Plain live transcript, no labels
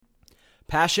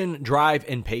Passion, drive,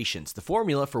 and patience. The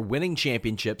formula for winning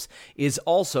championships is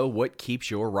also what keeps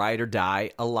your ride or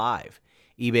die alive.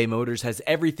 eBay Motors has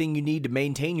everything you need to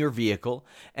maintain your vehicle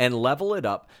and level it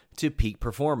up to peak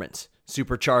performance.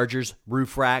 Superchargers,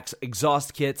 roof racks,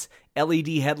 exhaust kits, LED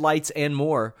headlights, and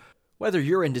more. Whether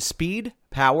you're into speed,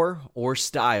 power, or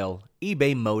style,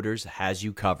 eBay Motors has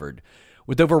you covered.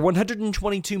 With over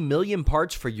 122 million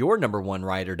parts for your number one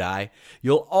ride or die,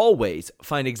 you'll always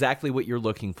find exactly what you're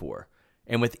looking for.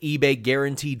 And with eBay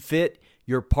Guaranteed Fit,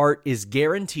 your part is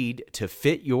guaranteed to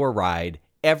fit your ride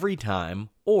every time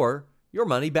or your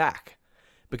money back.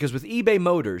 Because with eBay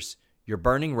Motors, you're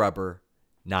burning rubber,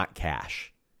 not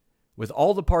cash. With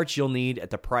all the parts you'll need at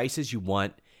the prices you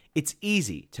want, it's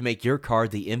easy to make your car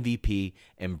the MVP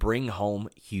and bring home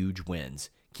huge wins.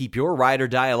 Keep your ride or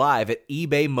die alive at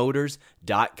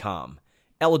ebaymotors.com.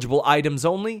 Eligible items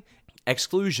only.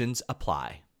 Exclusions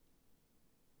apply.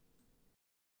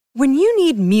 When you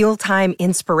need mealtime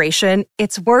inspiration,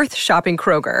 it's worth shopping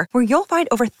Kroger, where you'll find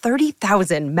over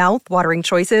 30,000 mouth-watering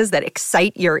choices that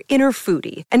excite your inner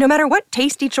foodie. And no matter what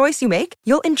tasty choice you make,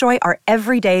 you'll enjoy our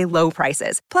everyday low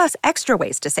prices, plus extra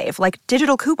ways to save, like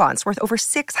digital coupons worth over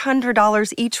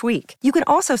 $600 each week. You can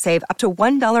also save up to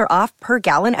 $1 off per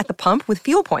gallon at the pump with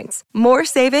fuel points. More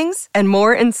savings and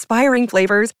more inspiring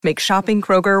flavors make shopping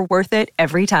Kroger worth it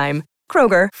every time.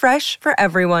 Kroger, fresh for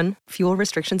everyone. Fuel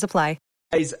restrictions apply.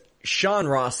 Guys, Sean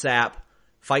Ross Sapp,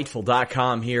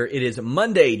 Fightful.com here. It is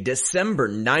Monday, December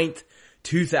 9th,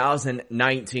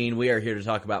 2019. We are here to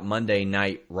talk about Monday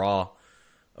Night Raw.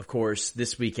 Of course,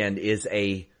 this weekend is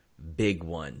a big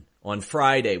one. On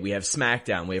Friday, we have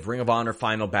SmackDown. We have Ring of Honor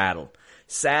Final Battle.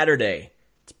 Saturday,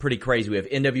 it's pretty crazy. We have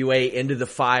NWA Into the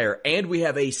Fire. And we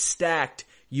have a stacked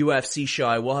UFC show.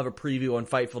 I will have a preview on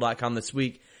Fightful.com this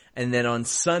week. And then on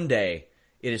Sunday,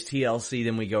 it is TLC.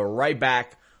 Then we go right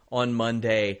back on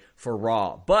Monday for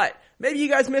Raw. But maybe you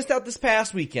guys missed out this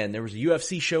past weekend. There was a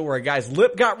UFC show where a guy's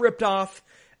lip got ripped off,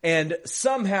 and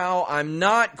somehow, I'm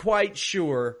not quite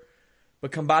sure,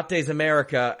 but Combates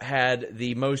America had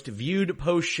the most viewed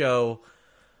post-show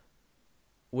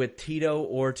with Tito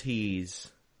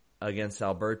Ortiz against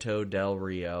Alberto Del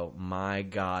Rio. My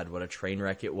God, what a train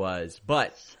wreck it was.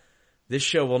 But this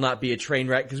show will not be a train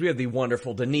wreck because we have the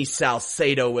wonderful Denise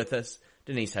Salcedo with us.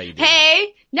 Denise, how you doing?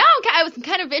 Hey, no, I was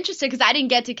kind of interested because I didn't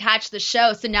get to catch the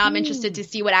show, so now I'm interested to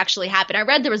see what actually happened. I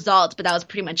read the results, but that was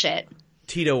pretty much it.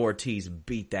 Tito Ortiz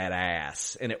beat that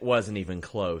ass, and it wasn't even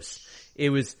close. It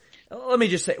was, let me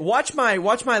just say, watch my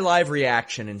live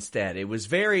reaction instead. I was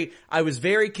very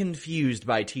confused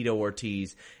by Tito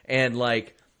Ortiz, and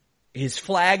like, his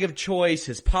flag of choice,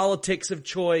 his politics of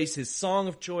choice, his song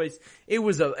of choice. It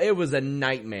was a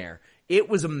nightmare. It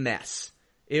was a mess.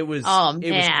 It was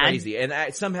crazy.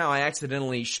 And somehow I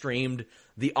accidentally streamed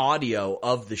the audio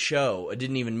of the show. I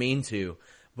didn't even mean to.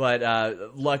 But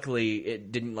luckily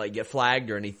it didn't like get flagged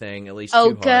or anything, at least too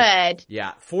hard. Good.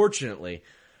 Yeah, fortunately.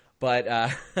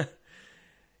 But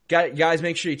guys,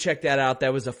 make sure you check that out.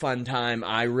 That was a fun time.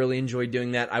 I really enjoyed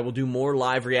doing that. I will do more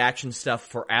live reaction stuff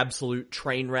for absolute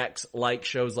train wrecks like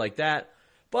shows like that.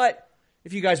 But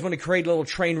if you guys want to create a little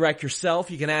train wreck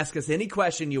yourself, you can ask us any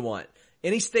question you want.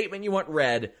 Any statement you want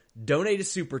read, donate a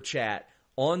super chat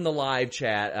on the live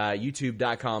chat,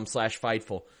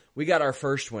 youtube.com/Fightful. We got our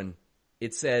first one.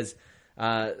 It says,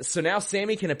 so now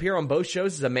Sammy can appear on both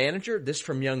shows as a manager? This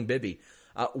from Young Bibby.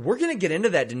 We're going to get into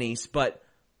that, Denise, but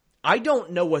I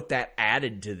don't know what that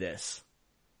added to this.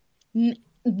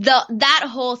 That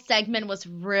whole segment was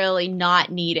really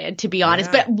not needed, to be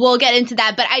honest, but we'll get into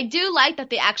that. But I do like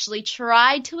that they actually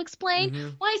tried to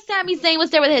explain why Sami Zayn was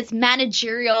there with his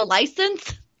managerial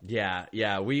license.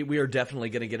 Yeah, we are definitely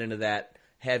going to get into that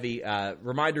heavy.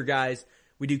 Reminder, guys,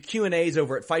 we do Q&As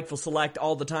over at Fightful Select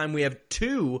all the time. We have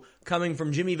 2 coming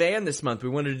from Jimmy Van this month. We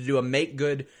wanted to do a make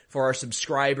good for our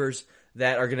subscribers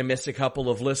that are going to miss a couple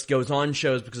of List Goes On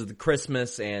shows because of the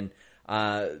Christmas and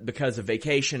because of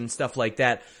vacation and stuff like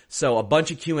that. So a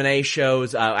bunch of Q&A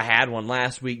shows. I had one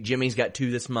last week. Jimmy's got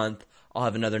 2 this month. I'll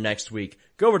have another next week.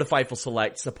 Go over to Fightful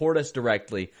Select. Support us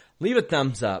directly. Leave a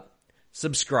thumbs up.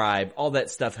 Subscribe. All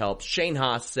that stuff helps. Shane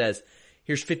Haas says,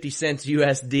 here's 50 cents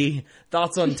USD.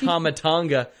 Thoughts on Tama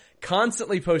Tonga?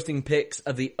 Constantly posting pics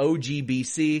of the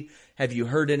OGBC. Have you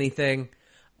heard anything?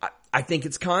 I think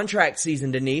it's contract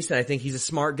season, Denise, and I think he's a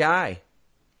smart guy.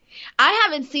 I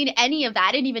haven't seen any of that.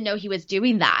 I didn't even know he was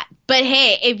doing that. But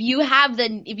hey, if you have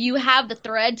the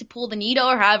thread to pull the needle,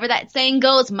 or however that saying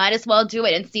goes, might as well do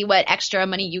it and see what extra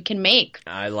money you can make.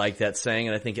 I like that saying,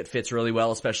 and I think it fits really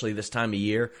well, especially this time of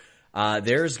year.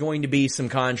 There's going to be some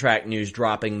contract news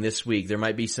dropping this week. There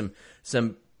might be some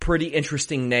pretty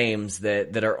interesting names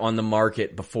that are on the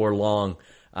market before long.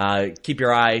 Keep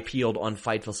your eye peeled on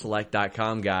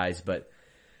FightfulSelect.com, guys, but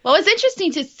well, it's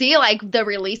interesting to see like the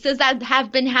releases that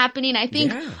have been happening. I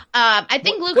think, Luke Harper.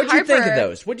 What'd you think of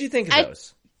those? What'd you think of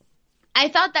those? I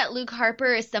thought that Luke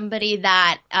Harper is somebody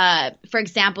that, for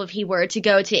example, if he were to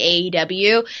go to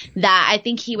AEW, that I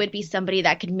think he would be somebody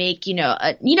that could make,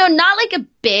 not like a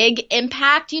big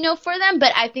impact, for them,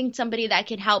 but I think somebody that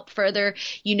could help further,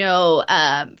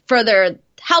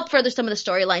 help further some of the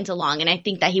storylines along, and I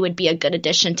think that he would be a good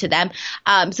addition to them.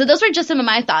 So those were just some of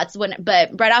my thoughts.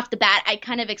 But right off the bat, I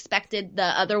kind of expected the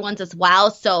other ones as well,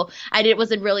 so I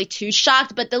wasn't really too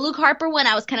shocked. But the Luke Harper one,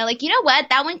 I was kind of like, you know what,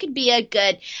 that one could be a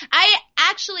good. I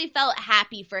actually felt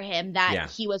happy for him that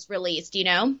he was released.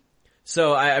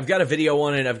 So I've got a video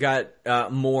on it. I've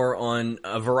got more on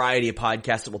a variety of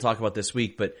podcasts that we'll talk about this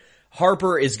week. But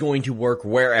Harper is going to work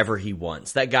wherever he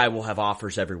wants. That guy will have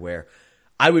offers everywhere.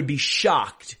 I would be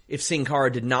shocked if Sin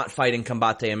Cara did not fight in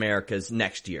Combate Americas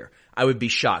next year. I would be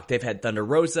shocked. They've had Thunder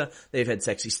Rosa, they've had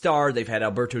Sexy Star, they've had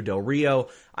Alberto Del Rio.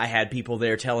 I had people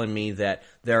there telling me that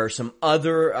there are some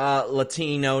other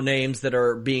Latino names that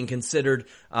are being considered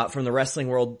from the wrestling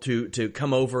world to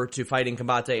come over to fight in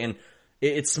Combate, and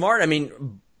it's smart. I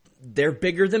mean, they're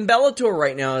bigger than Bellator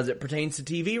right now as it pertains to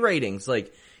TV ratings.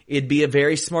 Like, it'd be a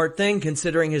very smart thing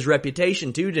considering his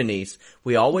reputation too, Denise.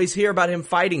 We always hear about him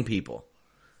fighting people.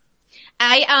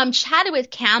 I chatted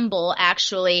with Campbell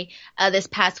actually this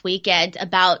past weekend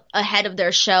about ahead of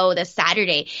their show this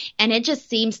Saturday, and it just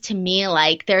seems to me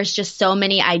like there's just so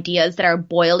many ideas that are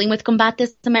boiling with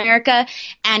Combates America,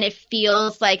 and it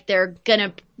feels like they're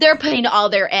putting all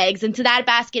their eggs into that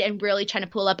basket and really trying to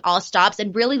pull up all stops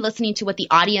and really listening to what the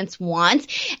audience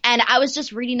wants. And I was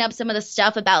just reading up some of the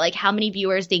stuff about like how many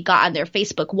viewers they got on their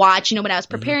Facebook Watch, when I was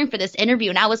preparing for this interview,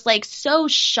 and I was like so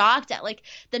shocked at like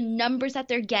the numbers that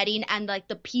they're getting and like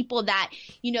the people that,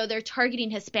 they're targeting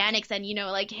Hispanics and,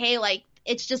 like, hey, like,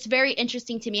 it's just very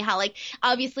interesting to me how, like,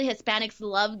 obviously Hispanics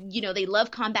love, they love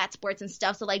combat sports and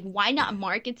stuff. So, like, why not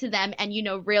market to them? And,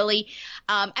 really,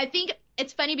 I think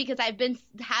it's funny because I've been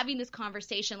having this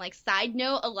conversation, like, side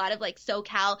note, a lot of, like,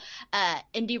 SoCal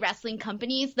indie wrestling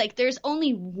companies, like, there's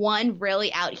only one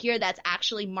really out here that's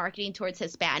actually marketing towards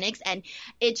Hispanics. And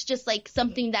it's just, like,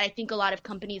 something that I think a lot of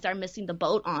companies are missing the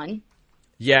boat on.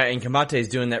 Yeah, and Combate is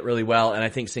doing that really well, and I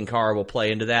think Sin Cara will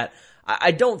play into that.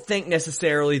 I don't think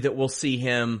necessarily that we'll see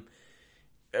him,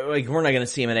 like, we're not going to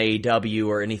see him in AEW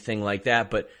or anything like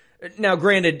that, but now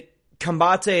granted,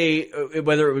 Combate,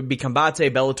 whether it would be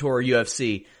Combate, Bellator, or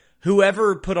UFC,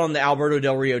 whoever put on the Alberto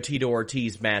Del Rio Tito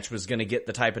Ortiz match was going to get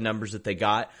the type of numbers that they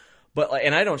got. But,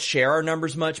 and I don't share our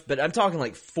numbers much, but I'm talking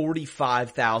like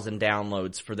 45,000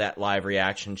 downloads for that live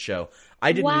reaction show.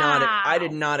 I did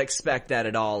not expect that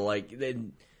at all. Like,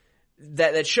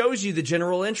 that shows you the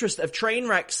general interest of train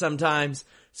wrecks sometimes.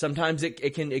 Sometimes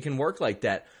it can work like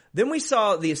that. Then we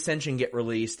saw the Ascension get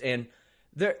released, and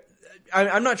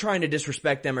I'm not trying to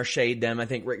disrespect them or shade them. I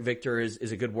think Rick Victor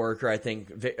is a good worker. I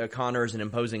think Connor is an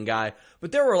imposing guy.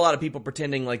 But there were a lot of people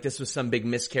pretending like this was some big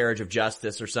miscarriage of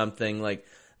justice or something, like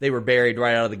they were buried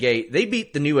right out of the gate. They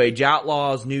beat the New Age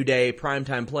Outlaws, New Day,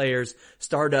 Primetime Players,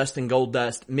 Stardust and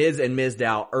Goldust, Miz and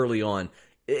Mizdow early on.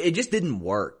 It just didn't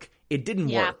work. It didn't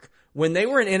work. When they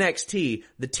were in NXT,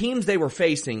 the teams they were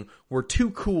facing were too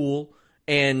cool,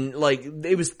 and like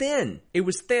it was thin. It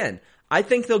was thin. I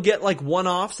think they'll get like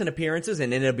one-offs and appearances in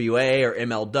NWA or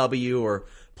MLW or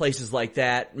places like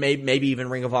that. Maybe even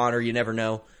Ring of Honor. You never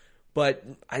know. But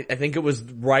I think it was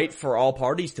right for all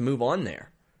parties to move on there.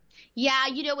 Yeah,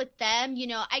 with them,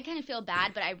 I kind of feel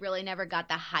bad, but I really never got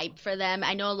the hype for them.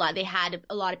 I know they had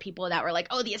a lot of people that were like,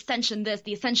 oh, the Ascension this,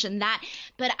 the Ascension that,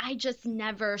 but I just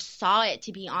never saw it,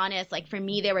 to be honest. Like, for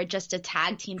me, they were just a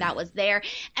tag team that was there.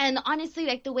 And honestly,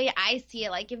 like, the way I see it,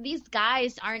 like, if these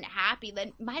guys aren't happy,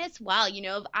 then might as well,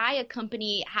 if I, a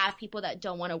company, have people that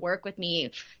don't want to work with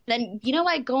me, then, you know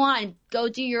what, go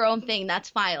do your own thing. That's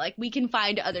fine. Like, we can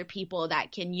find other people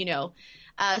that can,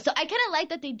 so I kind of like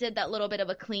that they did that little bit of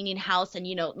a cleaning house and,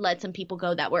 let some people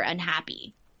go that were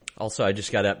unhappy. Also, I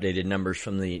just got updated numbers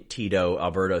from the Tito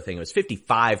Alberto thing. It was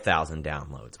 55,000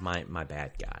 downloads. My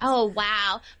bad, guys. Oh,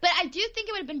 wow. But I do think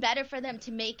it would have been better for them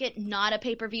to make it not a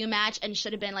pay-per-view match and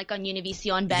should have been like on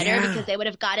Univision better because they would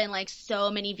have gotten like so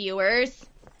many viewers.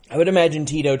 I would imagine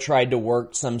Tito tried to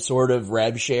work some sort of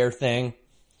rev share thing,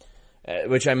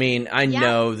 which I mean, I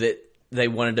know that they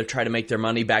wanted to try to make their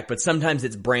money back, but sometimes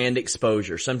it's brand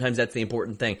exposure. Sometimes that's the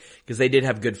important thing, because they did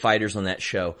have good fighters on that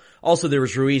show. Also, there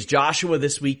was Ruiz Joshua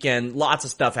this weekend. Lots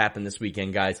of stuff happened this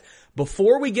weekend, guys.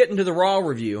 Before we get into the Raw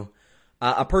review,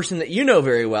 a person that you know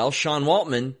very well, Sean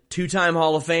Waltman, two-time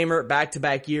Hall of Famer,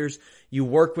 back-to-back years. You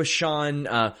work with Sean.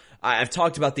 I've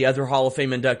talked about the other Hall of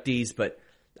Fame inductees, but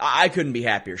I couldn't be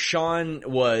happier. Sean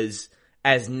was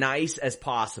as nice as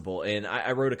possible, and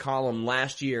I wrote a column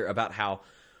last year about how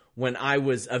when I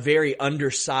was a very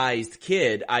undersized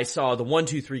kid, I saw the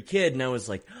 1-2-3 Kid, and I was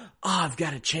like, oh, I've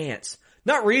got a chance.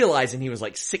 Not realizing he was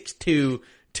like 6'2",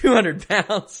 200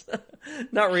 pounds.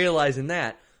 Not realizing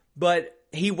that. But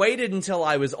he waited until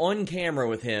I was on camera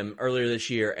with him earlier this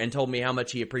year and told me how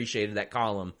much he appreciated that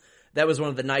column. That was one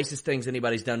of the nicest things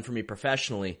anybody's done for me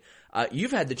professionally.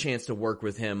 You've had the chance to work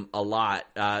with him a lot.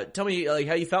 Tell me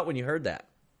how you felt when you heard that.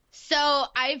 So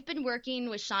I've been working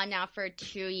with Sean now for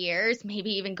 2 years,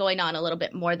 maybe even going on a little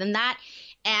bit more than that.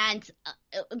 And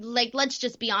let's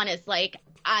just be honest,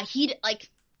 he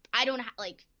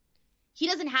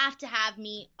doesn't have to have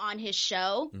me on his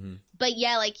show, but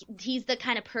yeah, he's the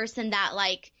kind of person that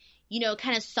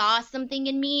kind of saw something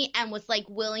in me and was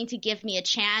willing to give me a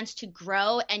chance to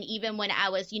grow. And even when I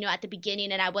was, at the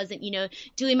beginning and I wasn't,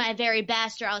 doing my very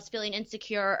best, or I was feeling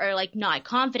insecure or not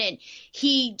confident,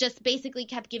 he just basically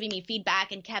kept giving me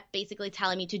feedback and kept basically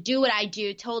telling me to do what I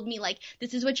do, told me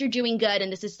this is what you're doing good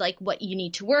and this is what you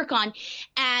need to work on.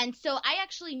 And so I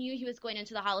actually knew he was going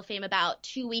into the Hall of Fame about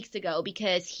 2 weeks ago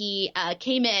because he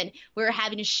came in, we were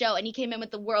having a show, and he came in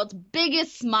with the world's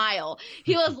biggest smile.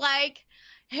 He was like,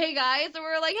 hey guys, and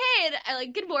we're like, hey,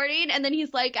 and good morning, and then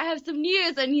he's like, I have some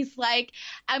news, and he's like,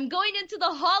 I'm going into the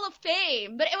Hall of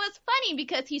Fame. But it was funny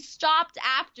because he stopped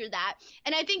after that,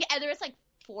 and I think there was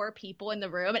 4 people in the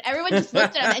room, and everyone just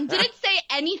looked at him and didn't say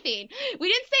anything. We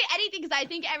didn't say anything because I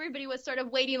think everybody was sort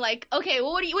of waiting okay,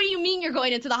 well, what do you mean you're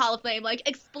going into the Hall of Fame?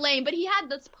 Explain. But he had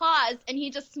this pause, and he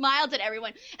just smiled at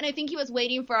everyone, and I think he was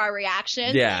waiting for our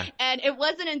reaction. Yeah. And it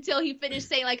wasn't until he finished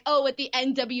saying with the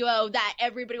NWO that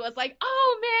everybody was like,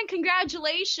 oh man,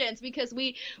 congratulations, because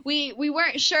we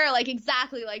weren't sure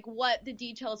exactly what the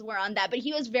details were on that, but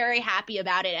he was very happy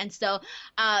about it. And so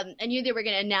I knew they were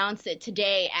going to announce it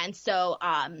today, and so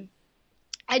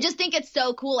I just think it's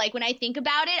so cool. When I think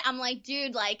about it, I'm like,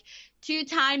 dude,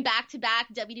 2-time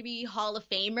back-to-back WWE Hall of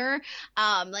Famer,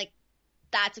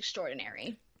 that's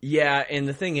extraordinary. Yeah, and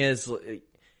the thing is,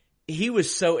 he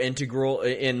was so integral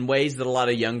in ways that a lot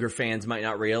of younger fans might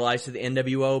not realize to the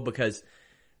NWO, because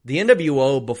the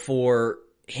NWO before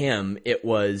him, it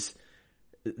was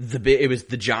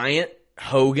the Giant,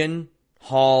 Hogan,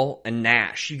 Hall, and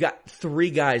Nash. You got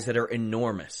 3 guys that are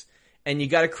enormous. And you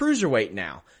got a cruiserweight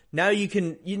now. Now you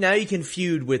can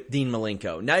feud with Dean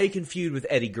Malenko. Now you can feud with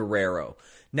Eddie Guerrero.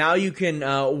 Now you can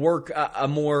work a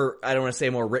more, I don't want to say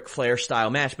more Ric Flair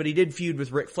style match, but he did feud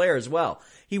with Ric Flair as well.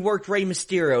 He worked Rey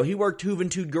Mysterio. He worked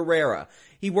Juventud Guerrera.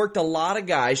 He worked a lot of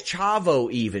guys,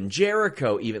 Chavo even,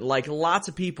 Jericho even, lots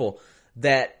of people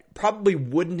that probably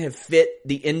wouldn't have fit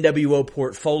the NWO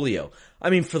portfolio. I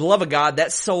mean, for the love of God,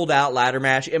 that sold out ladder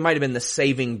match, it might have been the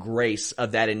saving grace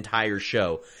of that entire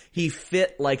show. He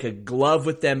fit like a glove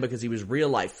with them because he was real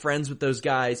life friends with those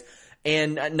guys.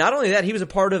 And not only that, he was a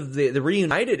part of the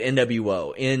reunited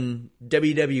NWO in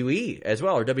WWE as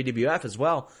well, or WWF as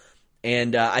well.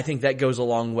 And I think that goes a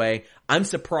long way. I'm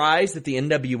surprised that the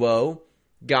NWO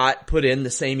got put in the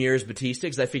same year as Batista,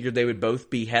 because I figured they would both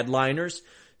be headliners.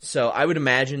 So I would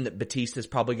imagine that Batista's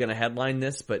probably going to headline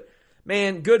this, but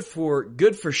man, good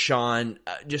for Sean,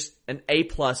 just an A+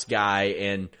 guy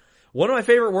and one of my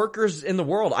favorite workers in the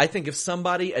world. I think if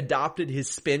somebody adopted his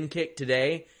spin kick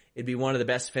today, it'd be one of the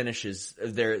best finishes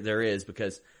there is,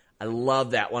 because I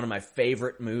love that, one of my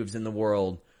favorite moves in the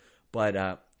world.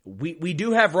 But we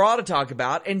do have Raw to talk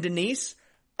about, and Denise,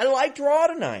 I liked Raw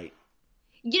tonight.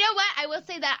 You know what? I will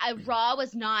say that Raw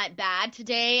was not bad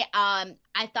today.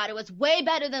 I thought it was way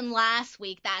better than last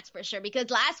week, that's for sure. Because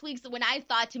last week's when I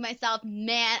thought to myself,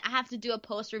 man, I have to do a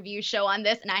post-review show on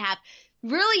this, and I have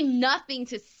really nothing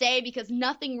to say because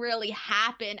nothing really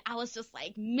happened. I was just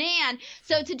like, man.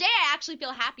 So today I actually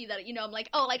feel happy that, I'm like,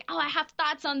 oh, I have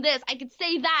thoughts on this. I could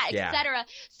say that, etc.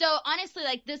 So honestly,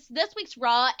 this week's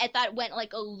Raw, I thought went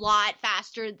a lot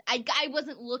faster. I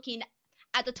wasn't looking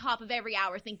at the top of every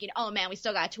hour thinking, oh man, we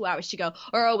still got 2 hours to go,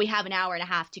 or oh, we have an hour and a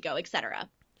half to go, etc.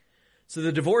 So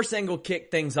the divorce angle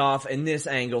kicked things off, and this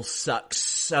angle sucks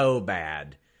so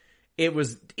bad. It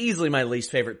was easily my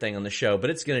least favorite thing on the show, but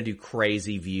it's going to do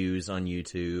crazy views on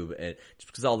YouTube, just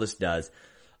because all this does.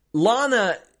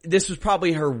 Lana, this was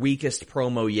probably her weakest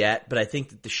promo yet, but I think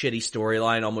that the shitty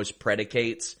storyline almost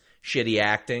predicates shitty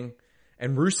acting.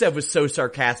 And Rusev was so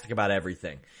sarcastic about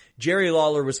everything. Jerry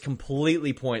Lawler was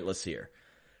completely pointless here.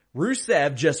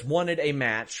 Rusev just wanted a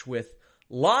match with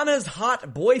Lana's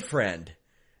hot boyfriend,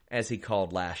 as he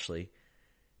called Lashley,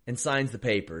 and signs the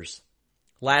papers.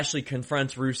 Lashley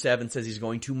confronts Rusev and says he's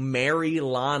going to marry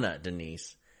Lana,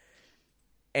 Denise.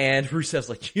 And Rusev's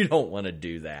like, you don't want to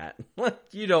do that.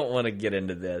 You don't want to get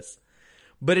into this.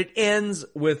 But it ends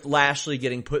with Lashley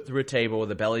getting put through a table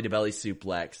with a belly-to-belly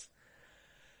suplex.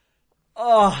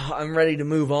 Oh, I'm ready to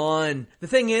move on. The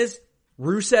thing is,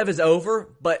 Rusev is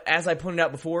over, but as I pointed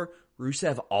out before,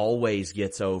 Rusev always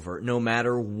gets over. No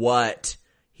matter what,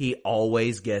 he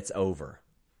always gets over.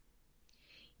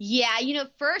 Yeah,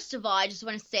 first of all, I just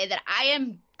want to say that I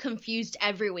am confused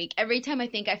every week. Every time I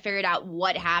think I figured out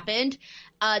what happened,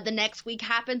 the next week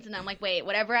happens, and I'm like, wait,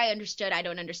 whatever I understood, I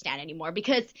don't understand anymore.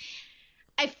 Because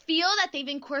I feel that they've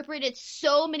incorporated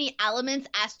so many elements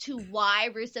as to why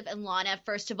Rusev and Lana,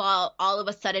 first of all of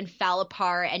a sudden fell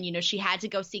apart and, she had to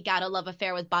go seek out a love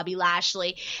affair with Bobby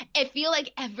Lashley. I feel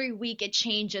like every week it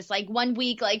changes. Like one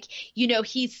week,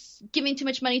 he's giving too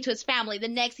much money to his family. The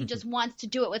next, he just wants to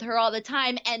do it with her all the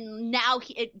time. And now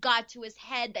it got to his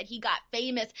head that he got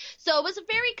famous. So it was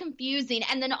very confusing.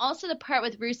 And then also the part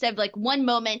with Rusev, like one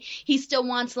moment he still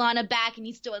wants Lana back and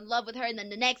he's still in love with her. And then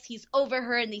the next he's over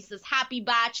her and he's this happy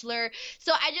bachelor.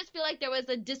 So I just feel like there was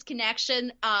a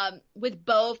disconnection with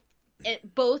both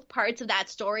parts of that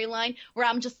storyline where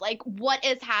I'm just like, what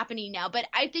is happening now? But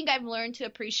I think I've learned to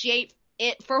appreciate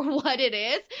it for what it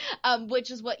is, which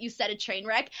is what you said, a train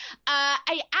wreck.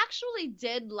 I actually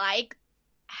did like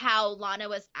how Lana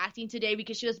was acting today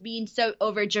because she was being so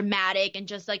over dramatic and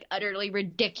just like utterly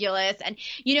ridiculous. And,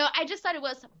 I just thought it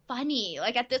was funny.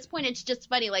 Like at this point, it's just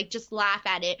funny, like just laugh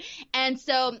at it. And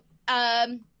so,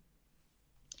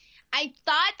 I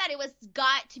thought that it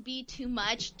got to be too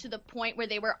much to the point where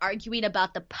they were arguing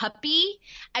about the puppy.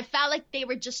 I felt like they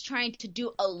were just trying to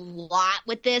do a lot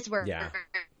with this.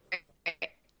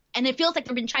 And it feels like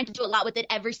they've been trying to do a lot with it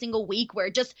every single week where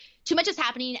just too much is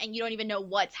happening and you don't even know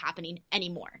what's happening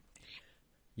anymore.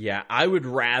 Yeah, I would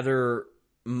rather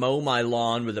mow my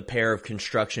lawn with a pair of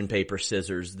construction paper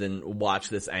scissors than watch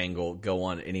this angle go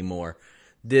on anymore.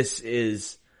 This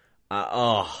is,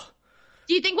 Do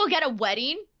you think we'll get a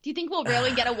wedding? Do you think we'll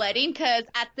really get a wedding? Because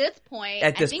at this point,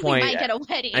 I think we might get a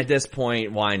wedding. At this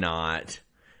point, why not?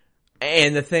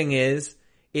 And the thing is,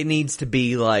 it needs to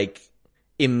be like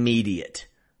immediate.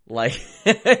 Like,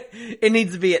 it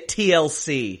needs to be at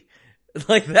TLC.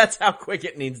 Like, that's how quick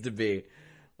it needs to be.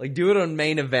 Like, do it on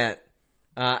Main Event.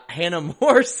 Hannah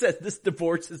Moore said, this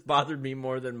divorce has bothered me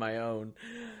more than my own.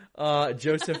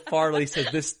 Joseph Farley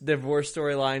says, this divorce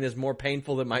storyline is more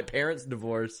painful than my parents'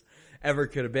 divorce ever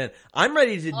could have been. I'm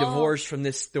ready to divorce from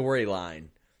this storyline.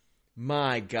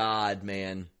 My God,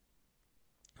 man.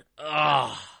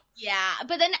 Ugh. Yeah,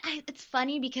 but then it's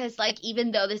funny because, like,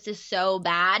 even though this is so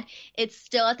bad, it's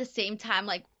still at the same time,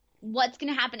 like, what's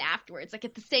going to happen afterwards? Like,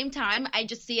 at the same time, I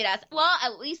just see it as, well,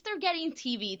 at least they're getting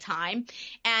TV time,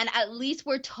 and at least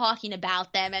we're talking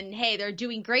about them, and hey, they're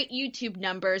doing great YouTube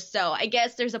numbers, so I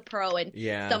guess there's a pro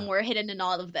somewhere hidden in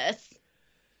all of this.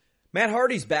 Matt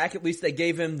Hardy's back. At least they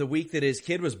gave him the week that his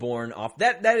kid was born off.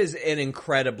 That is an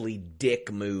incredibly dick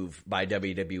move by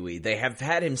WWE. They have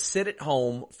had him sit at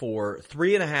home for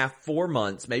 3.5, 4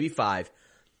 months, maybe 5.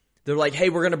 They're like, hey,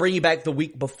 we're going to bring you back the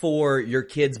week before your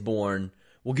kid's born.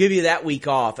 We'll give you that week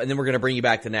off, and then we're going to bring you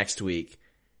back the next week.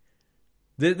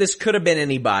 This could have been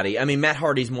anybody. I mean, Matt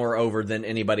Hardy's more over than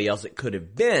anybody else it could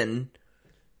have been.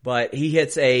 But he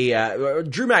hits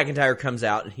Drew McIntyre comes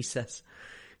out, and he says,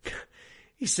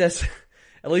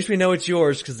 at least we know it's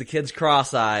yours because the kid's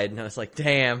cross-eyed. And I was like,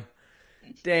 damn.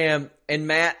 And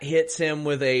Matt hits him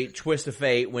with a twist of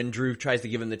fate when Drew tries to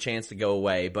give him the chance to go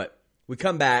away. But we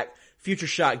come back, Future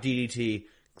Shock DDT,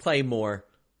 Claymore,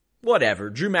 whatever.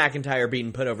 Drew McIntyre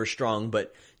being put over strong,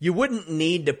 but you wouldn't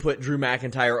need to put Drew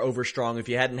McIntyre over strong if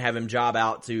you hadn't have him job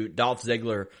out to Dolph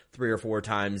Ziggler 3 or 4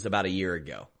 times about a year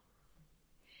ago.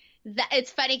 It's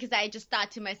funny because I just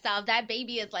thought to myself, that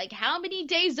baby is like how many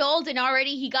days old and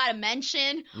already he got a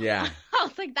mention? Yeah. I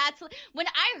was like, when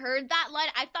I heard that line,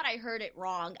 I thought I heard it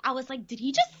wrong. I was like, did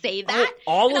he just say that?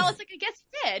 I was like, I guess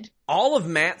he did. All of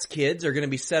Matt's kids are going to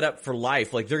be set up for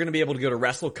life. Like, they're going to be able to go to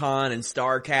WrestleCon and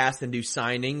StarCast and do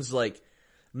signings. Like,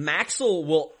 Maxwell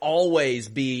will always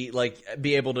be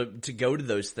able to go to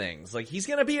those things. Like, he's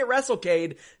going to be at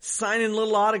WrestleCade signing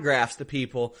little autographs to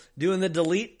people, doing the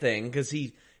delete thing because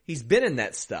he's been in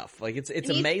that stuff. Like, it's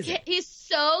amazing. He's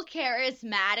so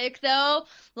charismatic, though.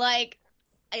 Like,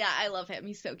 yeah, I love him.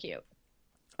 He's so cute.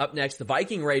 Up next, the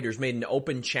Viking Raiders made an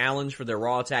open challenge for their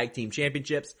Raw Tag Team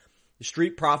Championships. The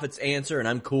Street Profits answer, and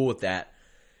I'm cool with that.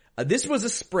 This was a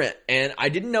sprint, and I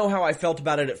didn't know how I felt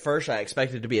about it at first. I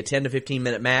expected it to be a 10 to 15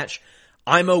 minute match.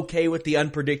 I'm okay with the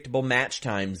unpredictable match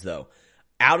times, though.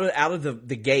 Out of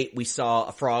the gate, we saw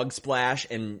a frog splash,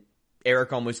 and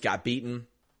Eric almost got beaten.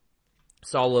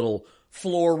 Saw a little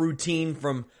floor routine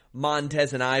from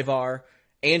Montez and Ivar.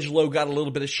 Angelo got a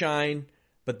little bit of shine,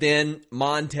 but then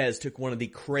Montez took one of the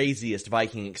craziest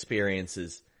Viking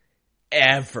experiences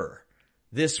ever.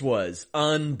 This was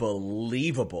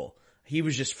unbelievable. He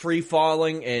was just free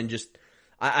falling and just,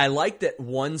 I like that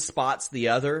one spots the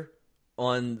other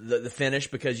on the finish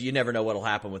because you never know what'll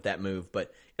happen with that move,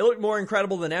 but it looked more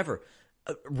incredible than ever.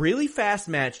 A really fast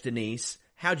match, Denise.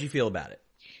 How'd you feel about it?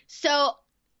 So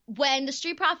when the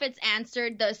Street Profits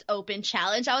answered this open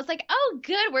challenge, I was like, oh,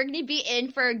 good. We're going to be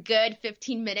in for a good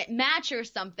 15-minute match or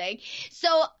something.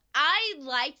 So I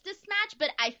liked this match, but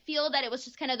I feel that it was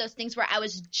just kind of those things where I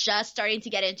was just starting to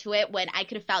get into it when I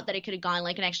could have felt that it could have gone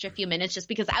like an extra few minutes just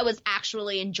because I was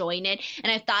actually enjoying it.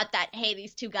 And I thought that, hey,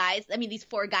 these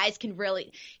four guys can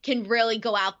really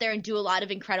go out there and do a lot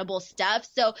of incredible stuff.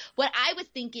 So what I was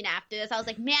thinking after this, I was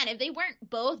like, man, if they weren't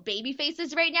both baby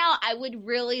faces right now, I would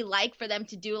really like for them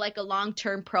to do like a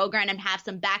long-term program and have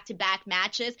some back-to-back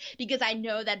matches because I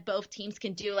know that both teams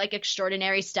can do like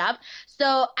extraordinary stuff.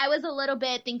 So I was a little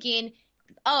bit thinking,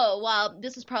 oh, well,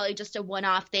 this is probably just a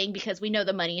one-off thing because we know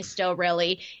the money is still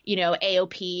really,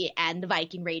 AOP and the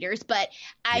Viking Raiders. But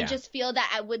I just feel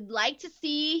that I would like to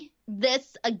see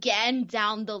this again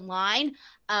down the line.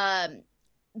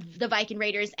 The Viking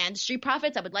Raiders and the Street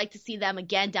Profits, I would like to see them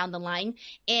again down the line.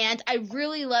 And I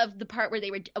really love the part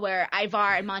where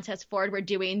Ivar and Montez Ford were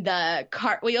doing the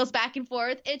cartwheels back and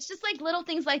forth. It's just like little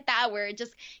things like that where it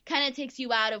just kind of takes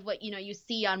you out of what, you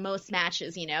see on most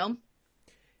matches,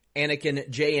 Anakin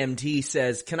JMT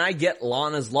says, can I get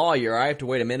Lana's lawyer? I have to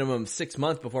wait a minimum of 6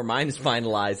 months before mine is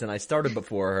finalized, and I started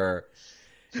before her.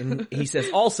 And he says,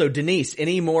 also, Denise,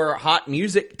 any more hot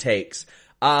music takes?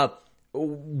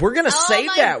 We're going to save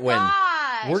that one.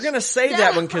 We're going to save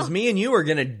that one because me and you are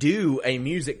going to do a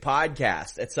music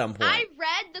podcast at some point. I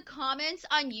read the comments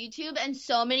on YouTube and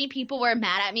so many people were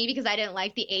mad at me because I didn't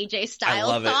like the AJ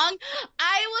Styles song.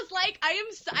 I was like,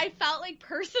 I felt like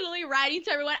personally writing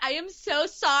to everyone, I am so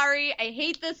sorry. I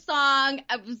hate this song.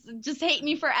 Just hate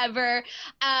me forever.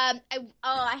 I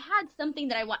had something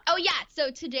that I want. Oh yeah.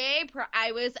 So today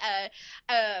I was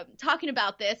talking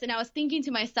about this and I was thinking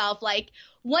to myself, like,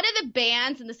 one of the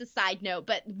bands, and this is a side note,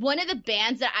 but one of the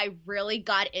bands that I really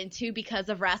got into because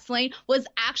of wrestling was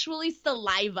actually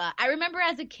Saliva. I remember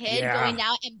as a kid going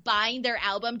out and buying their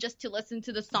album just to listen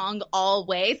to the song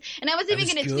Always. And I was even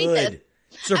going to tweet this.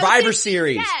 Survivor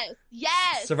Series.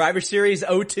 Yes. Survivor Series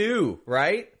 02,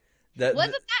 right? Wasn't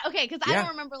that? Okay, because I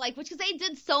don't remember, because they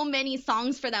did so many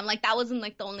songs for them. Like, that wasn't,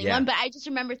 the only one. But I just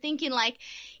remember thinking, I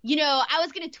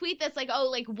was going to tweet this,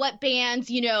 what bands,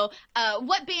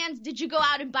 what bands did you go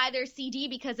out and buy their CD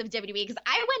because of WWE? Because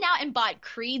I went out and bought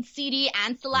Creed's CD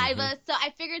and Saliva. Mm-hmm. So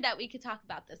I figured that we could talk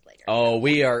about this later. Oh,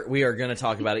 we are going to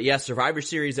talk about it. Yes, Survivor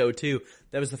Series 02.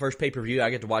 That was the first pay-per-view I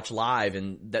get to watch live,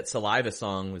 and that Saliva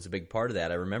song was a big part of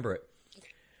that. I remember it.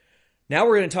 Now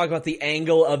we're going to talk about the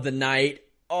angle of the night.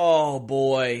 Oh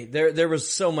boy, there was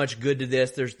so much good to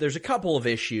this. There's a couple of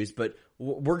issues, but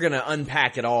we're going to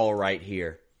unpack it all right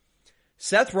here.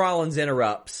 Seth Rollins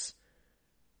interrupts,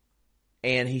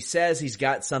 and he says he's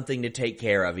got something to take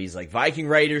care of. He's like, Viking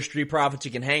Raiders, Street Profits,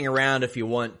 you can hang around if you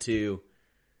want to,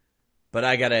 but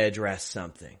I got to address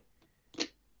something.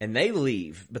 And they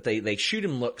leave, but they shoot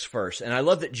him looks first. And I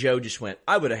love that Joe just went,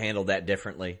 I would have handled that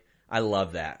differently. I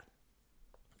love that.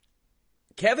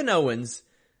 Kevin Owens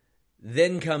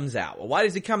then comes out. Well, why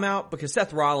does he come out? Because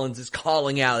Seth Rollins is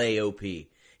calling out AOP.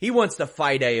 He wants to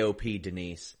fight AOP,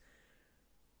 Denise.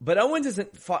 But Owens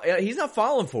he's not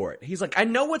falling for it. He's like, I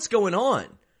know what's going on.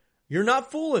 You're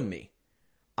not fooling me.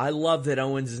 I love that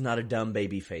Owens is not a dumb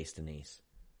baby face, Denise.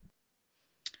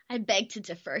 I beg to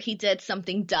differ. He did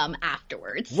something dumb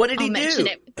afterwards. What did he do?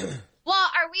 Well,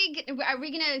 are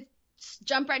we going to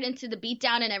jump right into the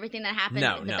beatdown and everything that happened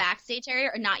in the backstage area,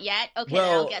 or not yet? Okay, then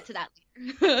I'll get to that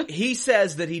later. He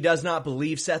says that he does not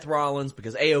believe Seth Rollins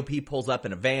because AOP pulls up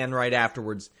in a van right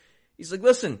afterwards. He's like,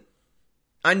 listen,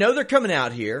 I know they're coming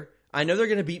out here. I know they're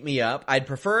going to beat me up. I'd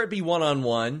prefer it be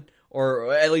one-on-one,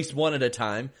 or at least one at a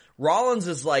time. Rollins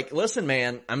is like, listen,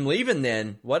 man, I'm leaving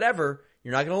then. Whatever.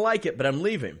 You're not going to like it, but I'm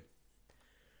leaving.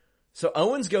 So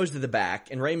Owens goes to the back,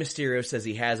 and Rey Mysterio says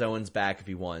he has Owens back if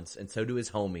he wants, and so do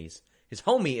his homies. His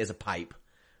homie is a pipe,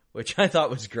 which I thought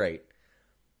was great.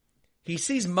 He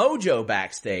sees Mojo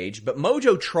backstage, but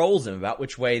Mojo trolls him about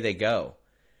which way they go.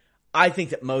 I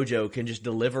think that Mojo can just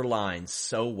deliver lines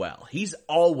so well. He's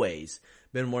always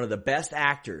been one of the best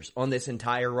actors on this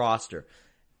entire roster.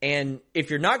 And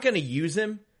if you're not going to use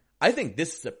him, I think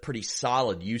this is a pretty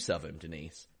solid use of him,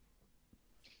 Denise.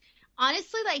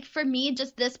 Honestly, for me,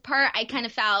 just this part, I kind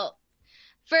of felt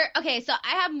So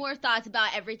I have more thoughts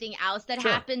about everything else that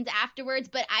happened afterwards,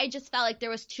 but I just felt like there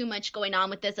was too much going on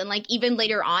with this. And like even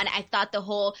later on, I thought the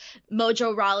whole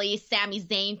Mojo Rawley, Sami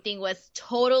Zayn thing was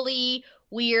totally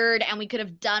weird and we could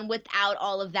have done without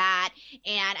all of that.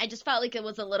 And I just felt like it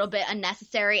was a little bit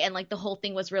unnecessary and like the whole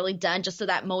thing was really done just so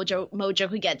that Mojo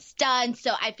could get stunned.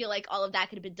 So I feel like all of that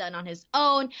could have been done on his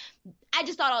own. I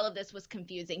just thought all of this was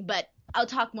confusing, but I'll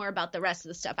talk more about the rest of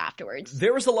the stuff afterwards.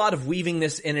 There was a lot of weaving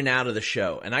this in and out of the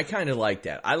show, and I kind of like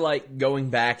that. I like going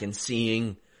back and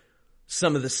seeing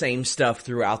some of the same stuff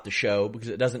throughout the show because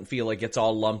it doesn't feel like it's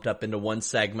all lumped up into one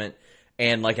segment,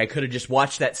 and like I could have just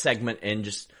watched that segment and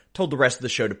just told the rest of the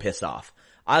show to piss off.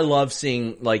 I love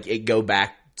seeing like it go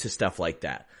back to stuff like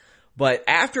that. But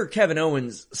after Kevin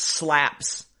Owens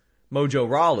slaps Mojo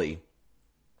Rawley,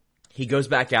 he goes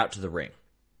back out to the ring.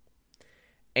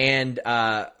 And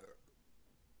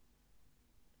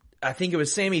I think it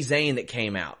was Sami Zayn that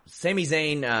came out. Sami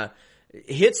Zayn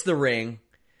hits the ring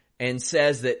and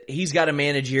says that he's got a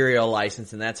managerial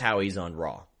license and that's how he's on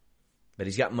Raw. But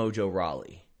he's got Mojo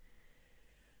Rawley.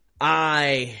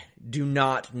 I do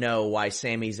not know why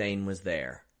Sami Zayn was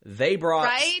there. They brought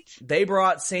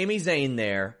Sami Zayn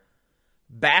there,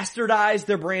 bastardized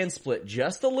their brand split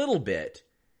just a little bit,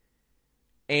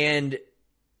 and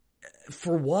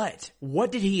for what?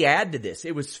 What did he add to this?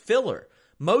 It was filler.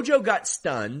 Mojo got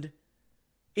stunned.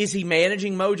 Is he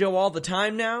managing Mojo all the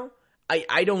time now?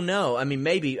 I don't know. I mean,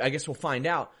 maybe. I guess we'll find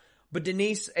out. But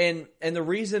Denise, and the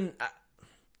reason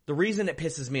it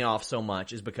pisses me off so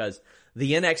much is because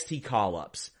the NXT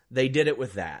call-ups, they did it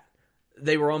with that.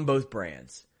 They were on both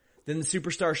brands. Then the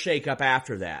Superstar Shake-Up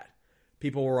after that,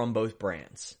 people were on both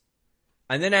brands.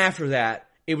 And then after that,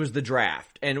 it was the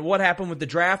draft. And what happened with the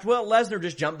draft? Well, Lesnar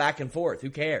just jumped back and forth.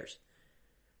 Who cares?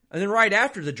 And then right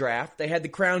after the draft, they had the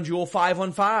Crown Jewel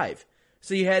 5-on-5.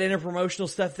 So you had interpromotional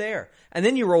stuff there. And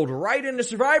then you rolled right into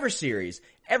Survivor Series.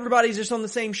 Everybody's just on the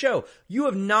same show. You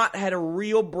have not had a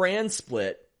real brand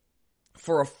split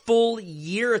for a full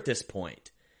year at this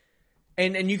point.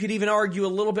 And you could even argue a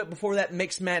little bit before that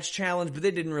mixed match challenge, but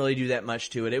they didn't really do that much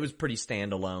to it. It was pretty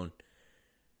standalone.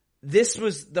 This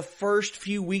was the first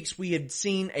few weeks we had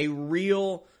seen a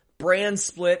real brand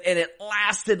split, and it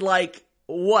lasted like,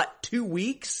 2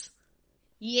 weeks?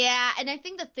 Yeah, and I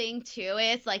think the thing too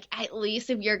is like at least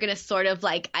if you're gonna sort of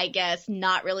like I guess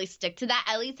not really stick to that,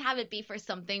 at least have it be for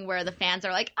something where the fans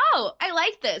are like, oh, I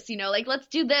like this, like let's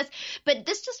do this. But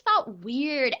this just felt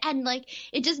weird, and like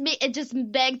it just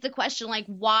begs the question like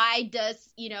why does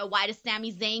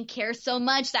Sami Zayn care so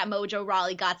much that Mojo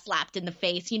Rawley got slapped in the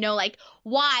face? Like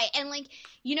why? And like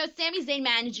Sami Zayn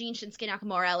managing Shinsuke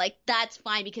Nakamura, like that's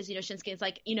fine because Shinsuke is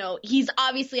like he's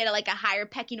obviously at a higher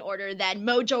pecking order than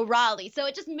Mojo Rawley, so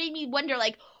it just made me wonder,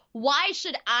 like, why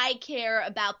should I care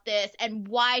about this? And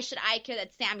why should I care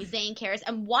that Sami Zayn cares?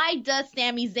 And why does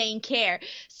Sami Zayn care?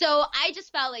 So I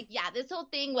just felt like, yeah, this whole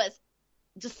thing was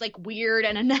just like weird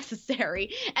and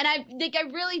unnecessary. And I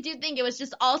really do think it was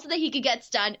just also that he could get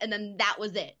stunned and then that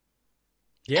was it.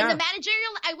 Yeah. And the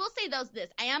managerial, I will say this.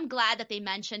 I am glad that they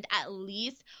mentioned at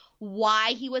least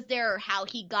why he was there or how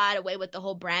he got away with the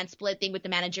whole brand split thing with the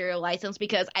managerial license,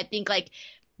 because I think like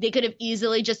they could have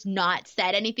easily just not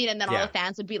said anything and then all the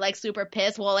fans would be like super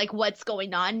pissed. Well, like what's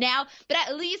going on now? But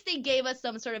at least they gave us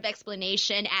some sort of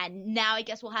explanation, and now I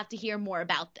guess we'll have to hear more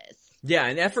about this. Yeah,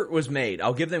 an effort was made.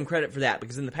 I'll give them credit for that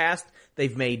because in the past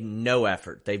they've made no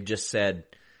effort. They've just said,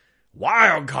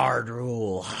 wild card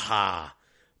rule, haha.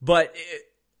 But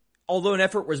although an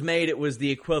effort was made, it was the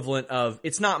equivalent of,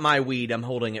 it's not my weed, I'm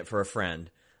holding it for a friend.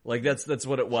 Like that's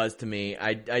what it was to me.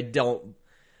 I don't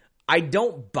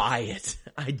buy it.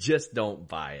 I just don't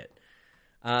buy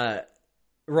it.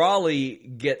 Rawley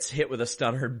gets hit with a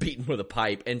stunner, beaten with a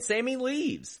pipe, and Sami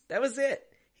leaves. That was it.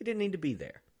 He didn't need to be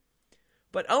there.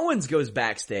 But Owens goes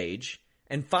backstage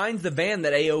and finds the van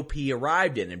that AOP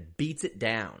arrived in and beats it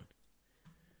down.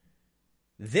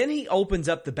 Then he opens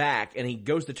up the back and he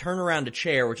goes to turn around a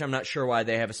chair, which I'm not sure why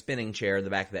they have a spinning chair in the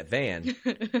back of that van.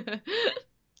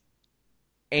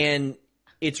 And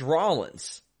it's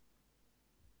Rollins.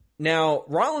 Now,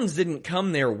 Rollins didn't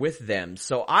come there with them,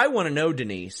 so I want to know,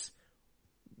 Denise,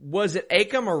 was it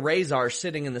Akam or Razor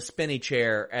sitting in the spinny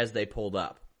chair as they pulled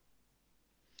up?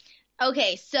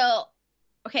 Okay,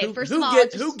 first of all,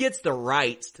 who gets the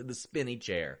rights to the spinny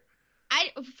chair?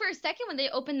 For a second when they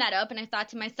opened that up and I thought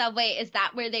to myself, wait, is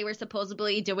that where they were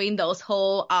supposedly doing those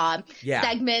whole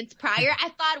segments prior? I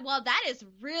thought, well, that is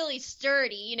really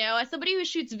sturdy, as somebody who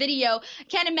shoots video, I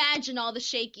can't imagine all the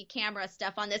shaky camera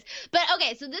stuff on this. But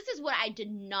okay, so this is what I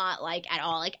did not like at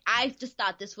all. Like I just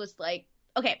thought this was like,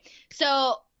 okay,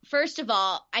 so First of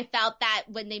all, I felt that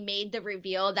when they made the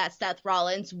reveal that Seth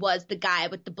Rollins was the guy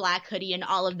with the black hoodie and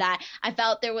all of that, I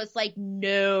felt there was like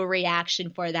no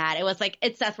reaction for that. It was like,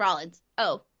 it's Seth Rollins.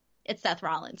 Oh, it's Seth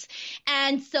Rollins.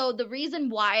 And so the reason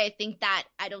why I think that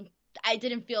I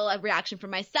didn't feel a reaction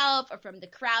from myself or from the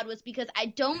crowd was because I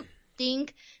don't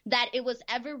think that it was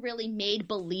ever really made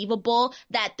believable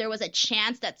that there was a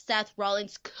chance that Seth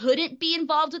Rollins couldn't be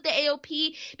involved with the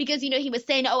AOP because, he was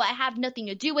saying, oh, I have nothing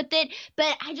to do with it.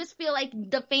 But I just feel like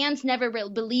the fans never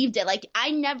really believed it. Like,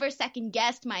 I never second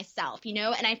guessed myself, and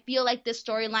I feel like this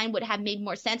storyline would have made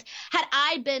more sense had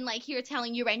I been like here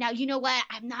telling you right now, you know what,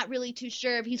 I'm not really too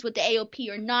sure if he's with the AOP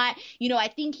or not. I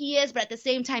think he is, but at the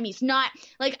same time, he's not.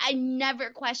 Like, I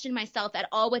never questioned myself at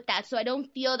all with that. So I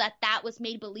don't feel that that was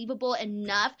made believable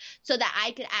enough so that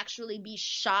I could actually be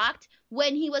shocked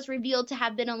when he was revealed to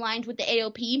have been aligned with the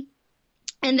AOP.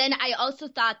 And then I also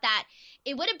thought that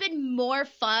it would have been more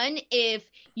fun if,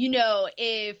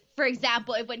 for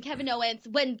example, when Kevin Owens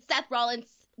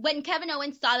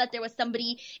saw that there was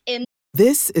somebody in.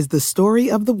 This is the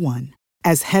story of the one.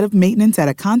 As head of maintenance at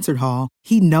a concert hall,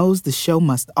 he knows the show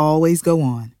must always go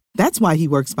on. That's why he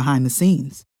works behind the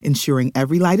scenes, ensuring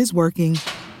every light is working,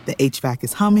 the HVAC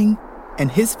is humming,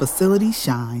 and his facility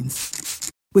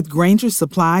shines. With Grainger's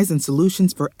supplies and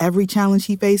solutions for every challenge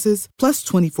he faces, plus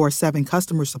 24/7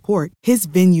 customer support, his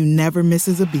venue never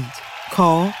misses a beat.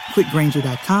 Call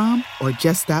quickgrainger.com or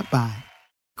just stop by.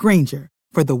 Grainger,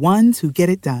 for the ones who get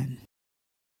it done.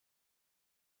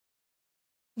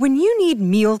 When you need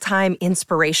mealtime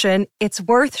inspiration, it's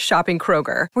worth shopping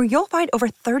Kroger, where you'll find over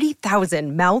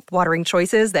 30,000 mouth-watering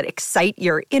choices that excite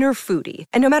your inner foodie.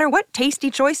 And no matter what tasty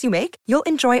choice you make, you'll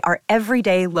enjoy our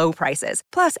everyday low prices,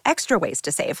 plus extra ways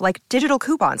to save, like digital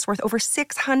coupons worth over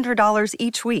 $600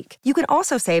 each week. You can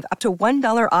also save up to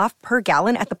 $1 off per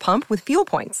gallon at the pump with fuel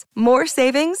points. More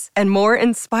savings and more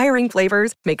inspiring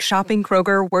flavors make shopping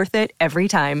Kroger worth it every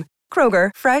time.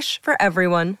 Kroger, fresh for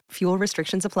everyone. Fuel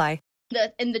restrictions apply.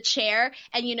 In the chair,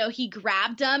 and he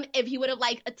grabbed him, if he would have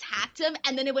like attacked him,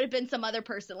 and then it would have been some other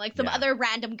person, like some other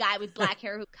random guy with black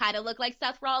hair who kind of looked like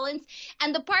Seth Rollins.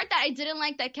 And the part that I didn't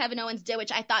like that Kevin Owens did,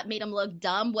 which I thought made him look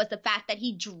dumb, was the fact that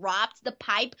he dropped the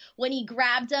pipe when he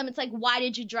grabbed him. It's like, why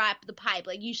did you drop the pipe?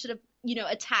 Like, you should have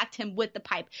attacked him with the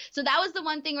pipe. So that was the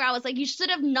one thing where I was like, you should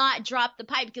have not dropped the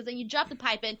pipe, because then you drop the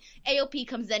pipe and AOP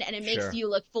comes in and it makes you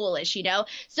look foolish,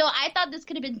 So I thought this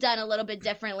could have been done a little bit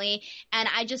differently, and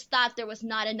I just thought there was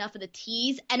not enough of the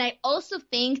tease. And I also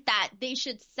think that they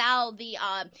should sell the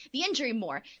injury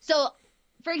more. So,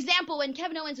 for example, when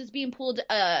Kevin Owens was being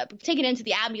taken into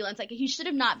the ambulance, like, he should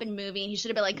have not been moving. He should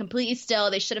have been like completely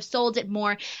still. They should have sold it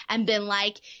more and been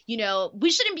like, we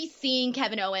shouldn't be seeing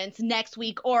Kevin Owens next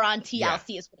week or on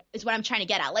TLC is what I'm trying to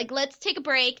get at. Like, let's take a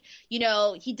break.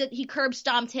 He curb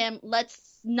stomped him. Let's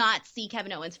not see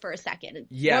Kevin Owens for a second.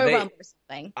 Yeah,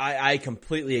 I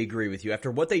completely agree with you.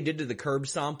 After what they did to the curb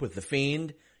stomp with The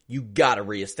Fiend, you got to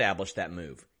reestablish that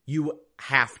move. You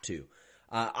have to.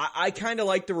 I kind of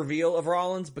like the reveal of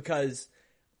Rollins because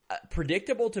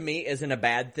predictable to me isn't a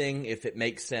bad thing if it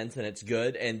makes sense and it's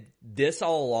good. And this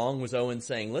all along was Owens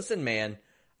saying, listen, man,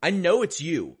 I know it's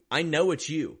you.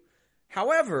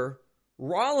 However,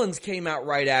 Rollins came out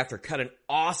right after, cut an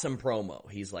awesome promo.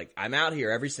 He's like, I'm out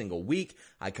here every single week.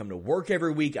 I come to work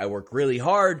every week. I work really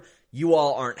hard. You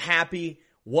all aren't happy.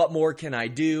 What more can I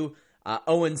do?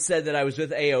 Owens said that I was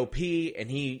with AOP and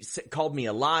he called me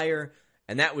a liar.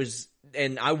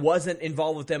 And I wasn't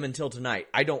involved with them until tonight.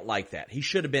 I don't like that. He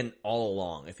should have been all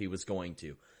along if he was going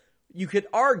to. You could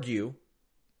argue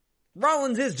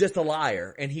Rollins is just a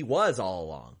liar, and he was all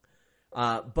along.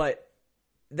 But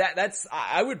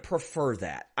I would prefer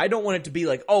that. I don't want it to be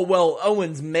like, oh, well,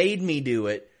 Owens made me do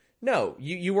it. No,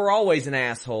 you were always an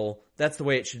asshole. That's the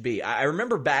way it should be. I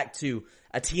remember back to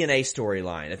a TNA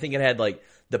storyline. I think it had like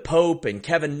the Pope and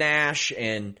Kevin Nash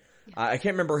and I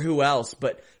can't remember who else,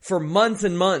 but for months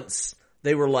and months,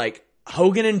 they were like,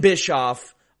 Hogan and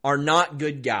Bischoff are not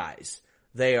good guys.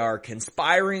 They are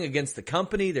conspiring against the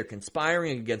company. They're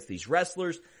conspiring against these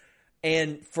wrestlers.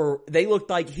 And they looked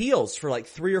like heels for like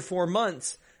 3 or 4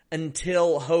 months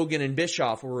until Hogan and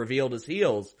Bischoff were revealed as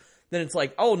heels. Then it's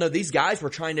like, oh no, these guys were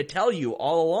trying to tell you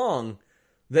all along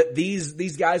that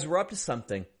these guys were up to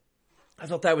something. I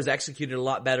thought that was executed a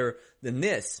lot better than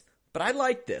this. But I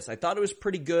liked this. I thought it was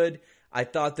pretty good. I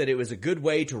thought that it was a good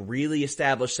way to really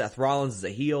establish Seth Rollins as a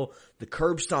heel. The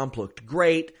curb stomp looked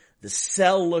great. The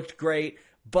sell looked great.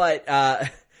 But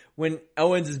when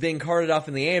Owens is being carted off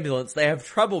in the ambulance, they have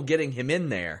trouble getting him in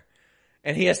there.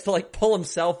 And he has to like pull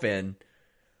himself in.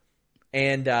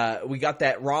 And we got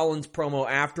that Rollins promo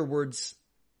afterwards.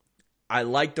 I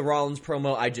like the Rollins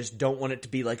promo. I just don't want it to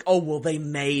be like, oh, well, they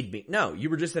made me. No, you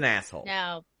were just an asshole.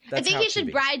 No. That's I think how he it should should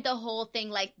be. ride the whole thing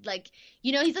like,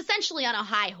 he's essentially on a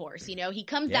high horse, he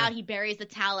comes Yeah. out, he buries the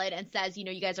talent and says,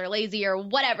 you guys are lazy or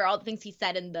whatever, all the things he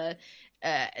said in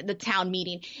the town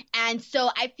meeting. And so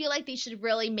I feel like they should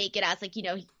really make it as like,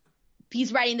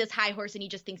 he's riding this high horse and he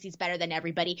just thinks he's better than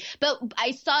everybody. But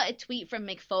I saw a tweet from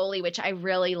Mick Foley, which I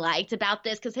really liked about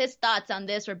this, because his thoughts on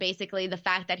this were basically the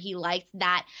fact that he liked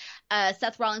that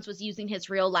Seth Rollins was using his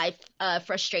real life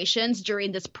frustrations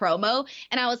during this promo.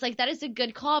 And I was like, that is a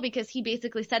good call, because he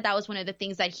basically said that was one of the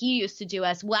things that he used to do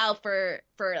as well for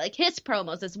like his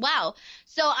promos as well.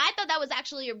 So I thought that was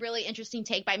actually a really interesting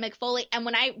take by Mick Foley. And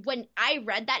when I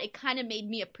read that, it kind of made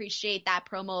me appreciate that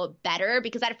promo better,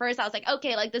 because at first I was like,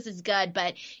 okay, like this is good,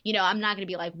 but I'm not going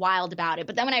to be like wild about it.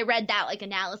 But then when I read that like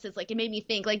analysis, like it made me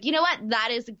think like, you know what, that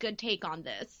is a good take on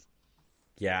this.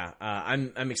 Yeah,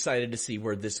 I'm excited to see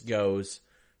where this goes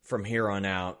from here on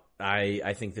out.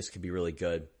 I think this could be really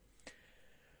good.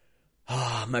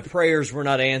 My prayers were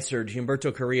not answered.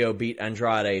 Humberto Carrillo beat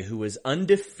Andrade, who was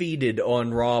undefeated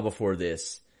on Raw before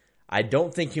this. I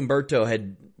don't think Humberto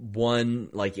had won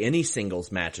like any singles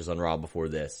matches on Raw before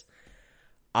this.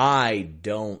 I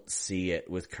don't see it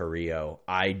with Carrillo.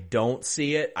 I don't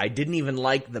see it. I didn't even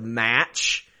like the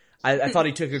match. I thought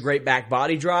he took a great back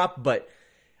body drop, but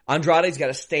Andrade's got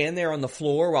to stand there on the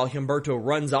floor while Humberto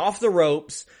runs off the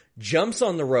ropes, jumps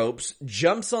on the ropes,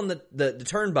 jumps on the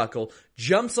turnbuckle,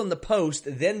 jumps on the post,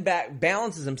 then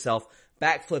balances himself,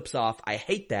 backflips off. I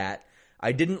hate that.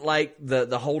 I didn't like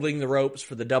the holding the ropes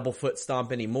for the double foot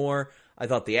stomp anymore. I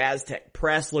thought the Aztec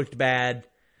press looked bad.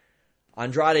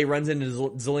 Andrade runs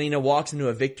into Zelina, walks into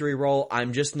a victory roll.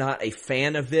 I'm just not a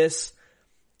fan of this.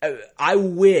 I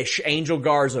wish Angel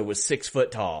Garza was 6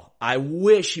 foot tall. I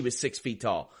wish he was 6 feet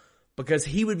tall, because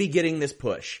he would be getting this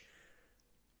push.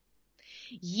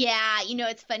 Yeah,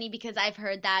 it's funny because I've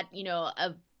heard that,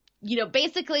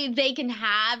 basically they can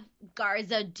have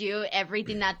Garza do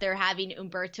everything that they're having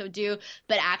Humberto do,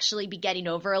 but actually be getting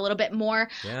over a little bit more.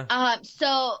 Yeah.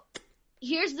 So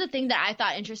here's the thing that I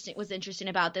thought was interesting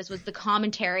about this was the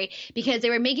commentary, because they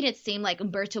were making it seem like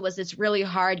Humberto was this really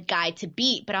hard guy to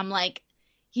beat, but I'm like,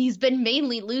 he's been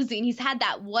mainly losing. He's had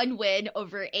that one win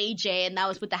over AJ, and that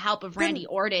was with the help of Randy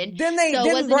Orton. Then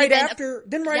after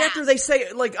they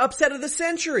say like upset of the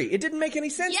century. It didn't make any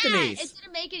sense to me. It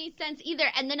didn't make any sense either.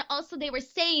 And then also they were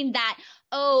saying that,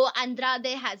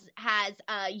 Andrade has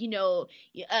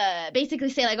basically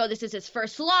saying like, oh, this is his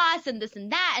first loss and this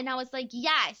and that. And I was like,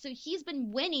 yeah, so he's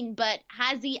been winning, but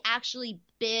has he actually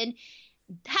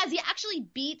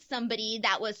beat somebody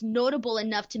that was notable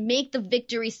enough to make the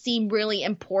victory seem really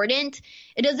important?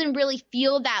 It doesn't really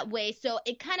feel that way. So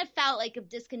it kind of felt like a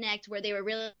disconnect where they were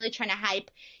really trying to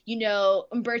hype,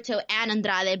 Humberto and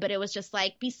Andrade, but it was just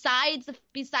like, besides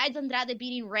Andrade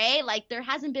beating Rey, like there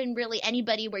hasn't been really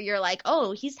anybody where you're like,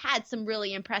 oh, he's had some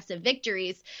really impressive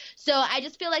victories. So I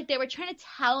just feel like they were trying to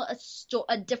tell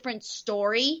a different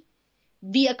story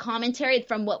via commentary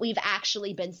from what we've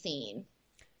actually been seeing.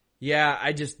 Yeah,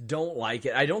 I just don't like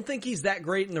it. I don't think he's that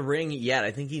great in the ring yet.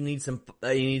 I think he needs to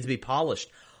be polished.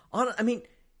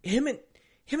 Him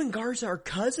and Garza are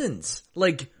cousins.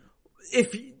 Like,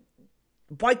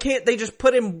 why can't they just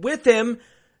put him with him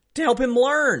to help him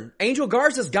learn? Angel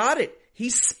Garza's got it.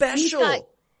 He's special.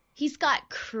 He's got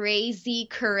crazy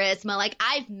charisma. Like,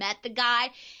 I've met the guy,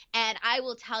 and I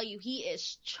will tell you, he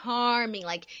is charming.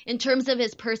 Like, in terms of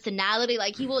his personality,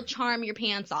 like, he will charm your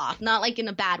pants off. Not, like, in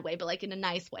a bad way, but, like, in a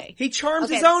nice way. He charms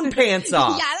his own pants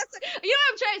off. Yeah, that's what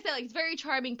I'm trying to say. Like, he's a very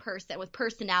charming person with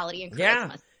personality and charisma.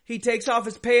 Yeah, he takes off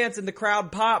his pants and the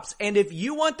crowd pops. And if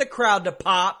you want the crowd to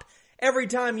pop every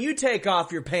time you take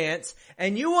off your pants,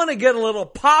 and you want to get a little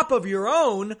pop of your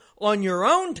own on your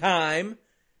own time,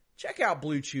 check out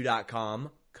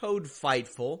BlueChew.com, code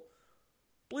FIGHTFUL.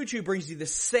 Blue Chew brings you the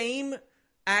same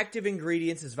active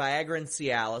ingredients as Viagra and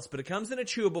Cialis, but it comes in a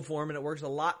chewable form and it works a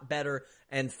lot better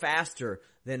and faster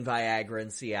than Viagra and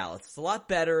Cialis. It's a lot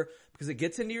better because it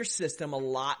gets into your system a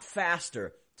lot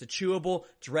faster. It's a chewable.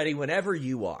 It's ready whenever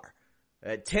you are.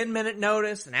 10-minute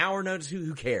notice, an hour notice,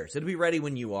 who cares? It'll be ready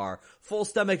when you are. Full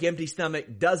stomach, empty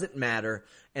stomach, doesn't matter.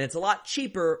 And it's a lot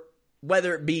cheaper,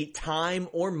 whether it be time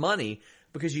or money,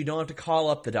 because you don't have to call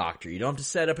up the doctor. You don't have to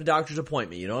set up a doctor's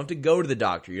appointment. You don't have to go to the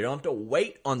doctor. You don't have to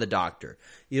wait on the doctor.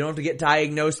 You don't have to get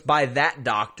diagnosed by that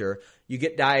doctor. You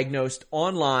get diagnosed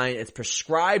online. It's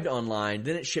prescribed online.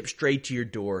 Then it ships straight to your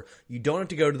door. You don't have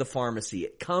to go to the pharmacy.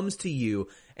 It comes to you,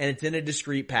 and it's in a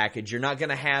discreet package. You're not going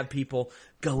to have people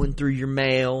going through your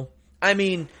mail. I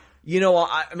mean, You know,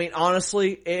 I mean,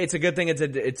 honestly, it's a good thing it's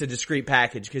a discreet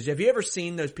package, because have you ever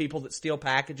seen those people that steal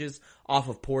packages off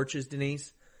of porches,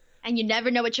 Denise? And you never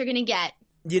know what you're going to get.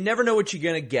 You never know what you're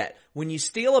going to get. When you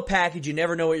steal a package, you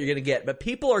never know what you're going to get. But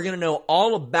people are going to know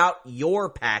all about your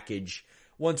package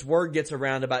once word gets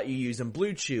around about you using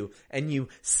Blue Chew and you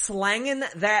slanging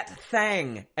that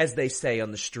thing, as they say on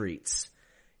the streets.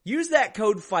 Use that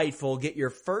code FIGHTFUL, get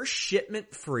your first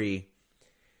shipment free.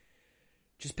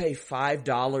 Just pay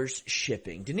 $5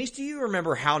 shipping. Denise, do you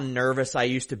remember how nervous I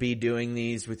used to be doing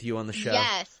these with you on the show?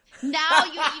 Yes. Now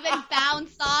you even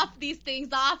bounce off these things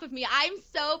off of me. I'm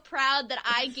so proud that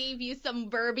I gave you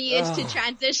some verbiage to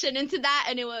transition into that,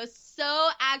 and it was so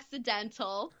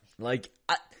accidental. Like,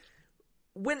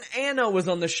 when Anna was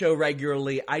on the show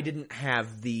regularly, I didn't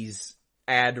have these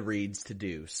ad reads to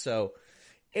do. So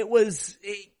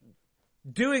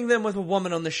doing them with a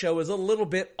woman on the show was a little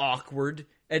bit awkward,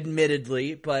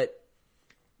 admittedly, but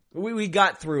we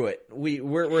got through it.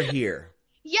 We're here.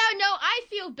 Yeah, no, I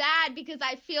feel bad because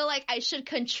I feel like I should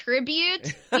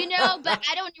contribute, but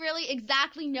I don't really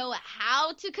exactly know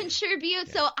how to contribute.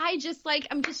 So I'm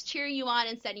just cheering you on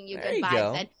and sending you good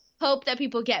vibes and hope that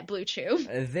people get Blue Chew.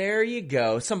 There you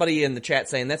go. Somebody in the chat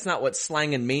saying that's not what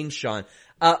slanging means, Sean.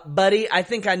 Buddy, I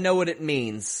think I know what it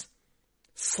means.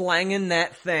 Slanging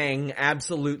that thing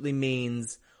absolutely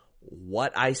means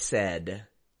what I said.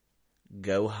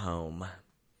 Go home.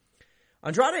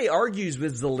 Andrade argues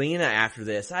with Zelina after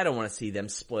this. I don't want to see them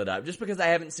split up. Just because I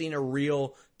haven't seen a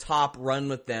real top run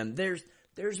with them. There's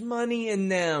money in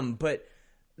them. But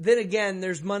then again,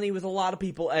 there's money with a lot of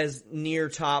people as near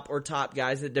top or top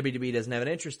guys that WWE doesn't have an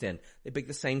interest in. They pick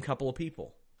the same couple of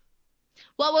people.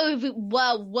 Well,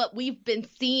 what we've been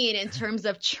seeing in terms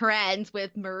of trends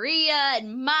with Maria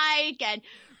and Mike and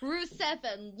Rusev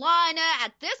and Lana,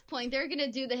 at this point, they're going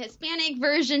to do the Hispanic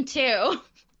version too.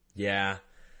 Yeah.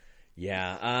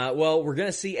 Well, we're going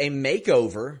to see a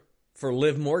makeover for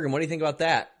Liv Morgan. What do you think about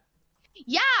that?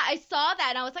 Yeah, I saw that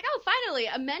and I was like, oh, finally,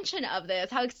 a mention of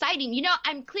this. How exciting.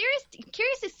 I'm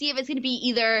curious to see if it's going to be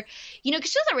either,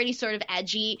 because she's already sort of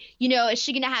edgy. Is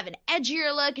she going to have an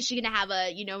edgier look? Is she going to have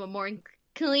a more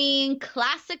clean,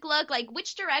 classic look? Like,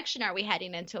 which direction are we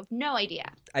heading into? I have no idea.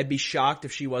 I'd be shocked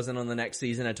if she wasn't on the next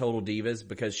season of Total Divas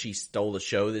because she stole the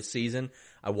show this season.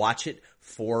 I watch it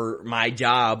for my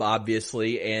job,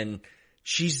 obviously, and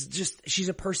she's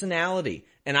a personality.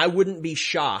 And I would not be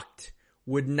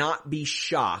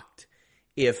shocked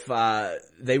if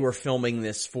they were filming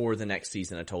this for the next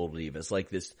season of Total Divas,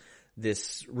 like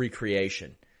this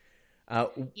recreation.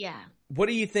 Yeah. What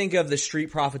do you think of the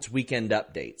Street Profits weekend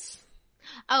updates?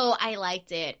 Oh, I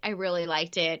liked it. I really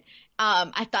liked it.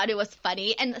 I thought it was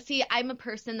funny. And see, I'm a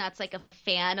person that's like a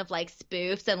fan of like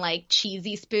spoofs and like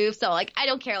cheesy spoofs. So like, I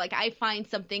don't care. Like, I find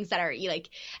some things that are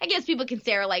like, I guess people can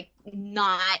say are like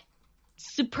not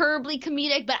superbly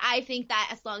comedic, but I think that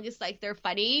as long as like they're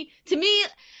funny, to me,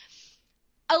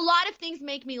 a lot of things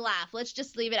make me laugh. Let's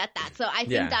just leave it at that. So I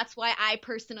think that's why I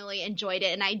personally enjoyed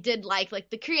it. And I did like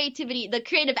the creativity, the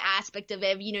creative aspect of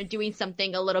it, doing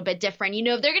something a little bit different.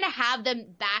 If they're going to have them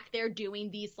back there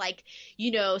doing these like,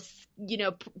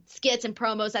 skits and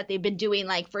promos that they've been doing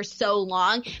like for so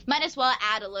long, might as well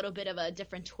add a little bit of a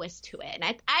different twist to it.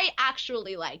 And I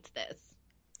actually liked this.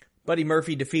 Buddy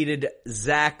Murphy defeated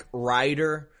Zack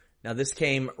Ryder. Now, this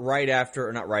came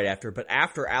after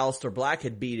Aleister Black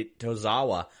had beat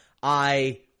Tozawa.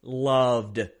 I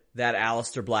loved that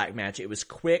Aleister Black match. It was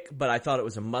quick, but I thought it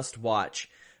was a must-watch.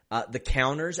 The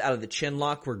counters out of the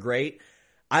chinlock were great.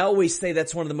 I always say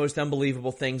that's one of the most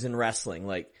unbelievable things in wrestling.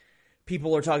 Like,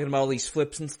 people are talking about all these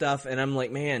flips and stuff, and I'm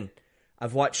like, man,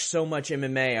 I've watched so much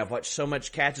MMA. I've watched so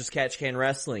much catch-as-catch-can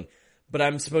wrestling. But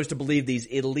I'm supposed to believe these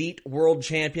elite world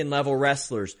champion level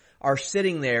wrestlers are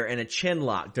sitting there in a chin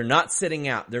lock. They're not sitting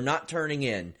out. They're not turning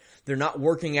in. They're not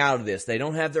working out of this. They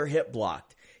don't have their hip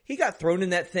blocked. He got thrown in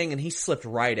that thing and he slipped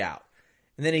right out.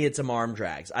 And then he hit some arm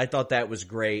drags. I thought that was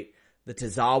great. The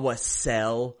Tozawa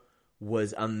sell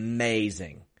was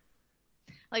amazing.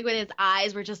 Like when his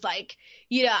eyes were just like,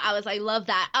 I was like, love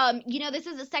that. This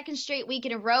is the second straight week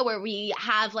in a row where we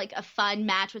have like a fun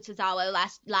match with Tozawa.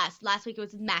 Last week it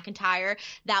was McIntyre.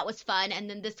 That was fun. And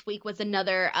then this week was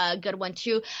another good one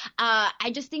too.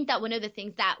 I just think that one of the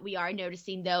things that we are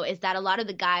noticing though is that a lot of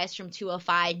the guys from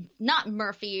 205, not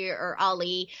Murphy or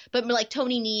Ali, but like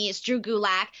Tony Nese, Drew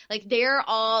Gulak, like they're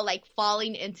all like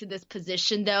falling into this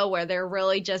position though where they're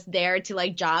really just there to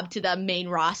like job to the main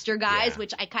roster guys,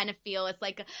 which I kind of feel it's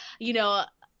like,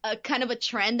 a kind of a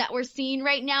trend that we're seeing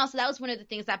right now. So that was one of the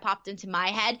things that popped into my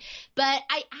head. But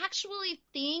I actually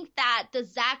think that the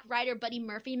Zack Ryder Buddy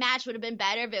Murphy match would have been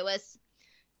better if it was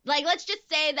Like, let's just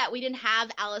say that we didn't have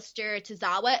Alistair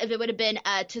Tozawa, if it would have been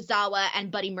Tozawa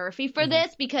and Buddy Murphy for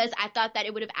this, because I thought that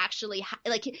it would have actually,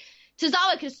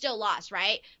 Tozawa could have still lost,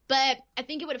 right? But I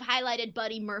think it would have highlighted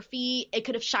Buddy Murphy. It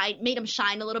could have made him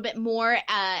shine a little bit more.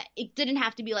 It didn't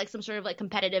have to be like some sort of like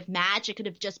competitive match. It could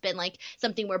have just been like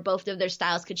something where both of their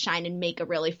styles could shine and make a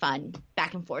really fun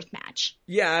back and forth match.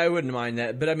 Yeah, I wouldn't mind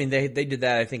that. But I mean, they did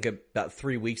that, I think, about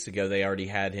 3 weeks ago. They already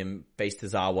had him face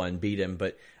Tozawa and beat him.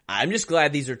 But I'm just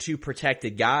glad these are two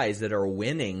protected guys that are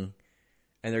winning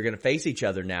and they're going to face each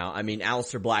other now. I mean,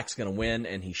 Aleister Black's going to win,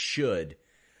 and he should.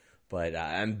 But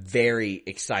I'm very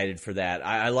excited for that.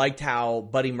 I liked how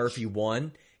Buddy Murphy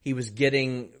won. He was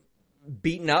getting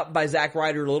beaten up by Zack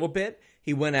Ryder a little bit.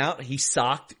 He went out, he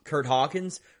socked Kurt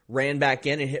Hawkins, ran back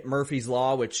in and hit Murphy's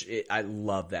Law, I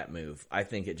love that move. I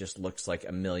think it just looks like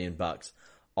 $1 million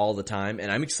all the time. And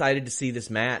I'm excited to see this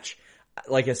match.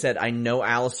 Like I said, I know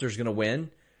Aleister's going to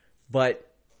win, but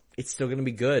it's still going to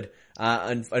be good.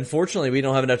 Unfortunately, we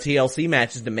don't have enough TLC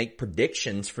matches to make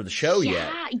predictions for the show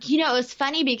yet. Yeah, it was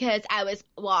funny because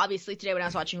obviously today when I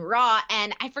was watching Raw,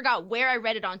 and I forgot where I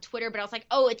read it on Twitter, but I was like,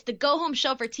 oh, it's the go-home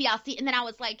show for TLC, and then I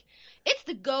was like, it's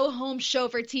the go-home show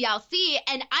for TLC,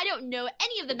 and I don't know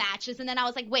any of the matches, and then I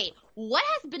was like, wait, what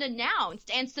has been announced?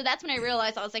 And so that's when I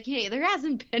realized, I was like, hey, there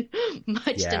hasn't been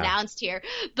much announced here,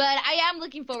 but I am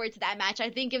looking forward to that match. I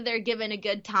think if they're given a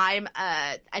good time,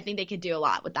 I think they could do a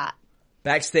lot with that.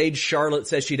 Backstage, Charlotte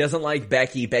says she doesn't like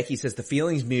Becky. Becky says the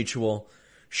feeling's mutual.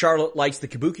 Charlotte likes the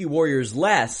Kabuki Warriors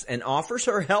less and offers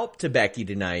her help to Becky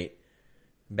tonight.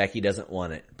 Becky doesn't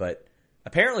want it, but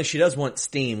apparently she does want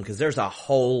steam because there's a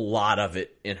whole lot of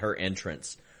it in her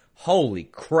entrance. Holy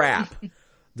crap.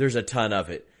 There's a ton of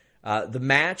it. The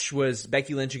match was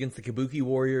Becky Lynch against the Kabuki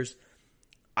Warriors.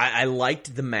 I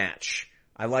liked the match.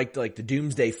 I liked the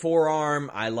Doomsday Forearm.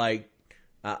 I liked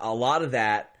a lot of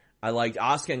that. I liked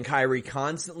Asuka and Kairi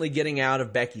constantly getting out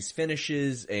of Becky's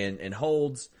finishes and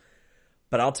holds.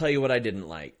 But I'll tell you what I didn't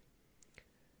like.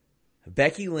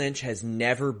 Becky Lynch has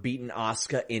never beaten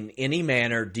Asuka in any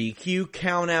manner, DQ,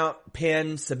 countout,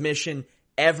 pin, submission,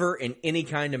 ever in any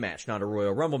kind of match. Not a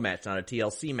Royal Rumble match, not a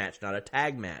TLC match, not a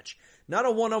tag match, not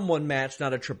a one-on-one match,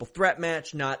 not a triple threat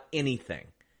match, not anything.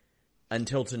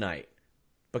 Until tonight.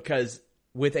 Because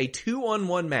with a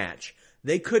 2-on-1 match,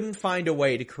 they couldn't find a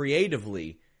way to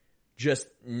creatively just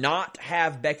not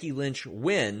have Becky Lynch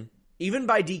win, even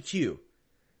by DQ.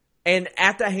 And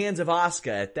at the hands of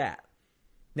Asuka at that.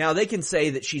 Now, they can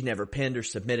say that she's never pinned or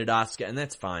submitted Asuka, and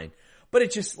that's fine. But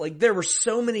it's just there were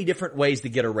so many different ways to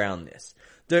get around this.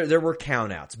 There were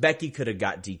countouts. Becky could have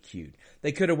got DQ'd.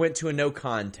 They could have went to a no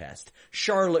contest.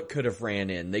 Charlotte could have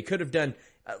ran in. They could have done,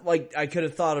 I could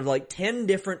have thought of 10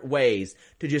 different ways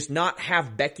to just not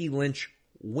have Becky Lynch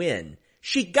win.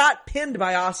 She got pinned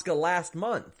by Asuka last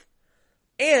month.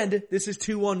 And this is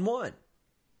 2-on-1.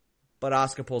 But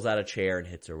Asuka pulls out a chair and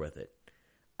hits her with it.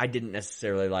 I didn't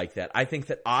necessarily like that. I think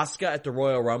that Asuka at the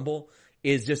Royal Rumble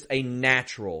is just a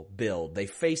natural build. They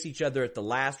face each other at the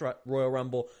last Royal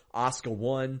Rumble. Asuka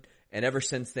won. And ever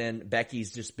since then,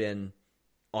 Becky's just been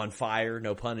on fire,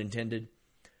 no pun intended.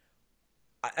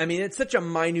 I mean, it's such a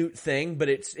minute thing, but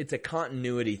it's a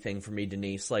continuity thing for me,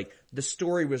 Denise. The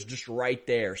story was just right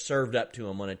there, served up to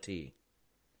him on a tee.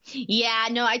 Yeah,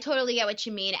 no, I totally get what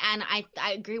you mean. And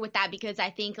I agree with that because I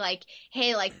think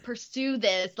hey, pursue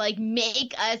this,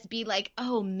 make us be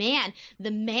oh man,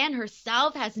 the man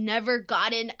herself has never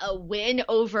gotten a win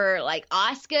over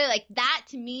Asuka. That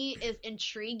to me is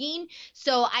intriguing.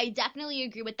 So I definitely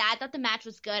agree with that. I thought the match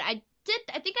was good. I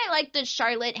think I liked the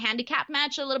Charlotte handicap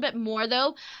match a little bit more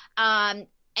though.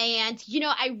 And,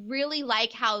 I really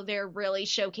like how they're really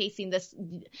showcasing this.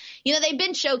 They've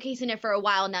been showcasing it for a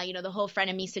while now, the whole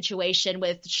frenemy situation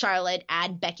with Charlotte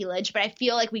and Becky Lynch. But I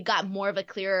feel like we got more of a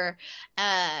clearer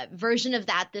version of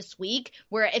that this week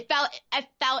where I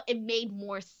felt it made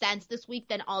more sense this week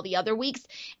than all the other weeks.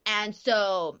 And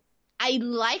so I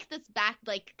like this back,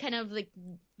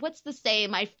 what's the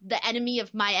saying? The enemy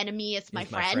of my enemy is my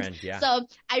friend. Yeah. So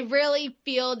I really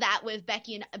feel that with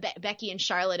Becky and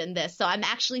Charlotte in this. So I'm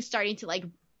actually starting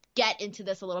to get into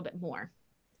this a little bit more.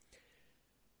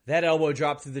 That elbow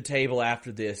drop through the table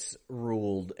after this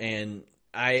ruled, and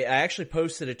I actually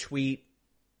posted a tweet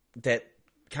that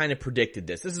kind of predicted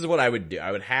this. This is what I would do.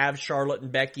 I would have Charlotte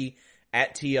and Becky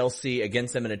at TLC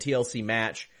against them in a TLC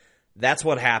match. That's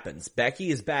what happens.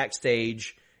 Becky is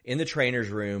backstage in the trainer's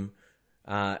room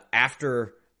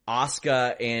after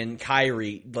Asuka and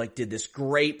Kairi did this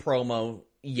great promo,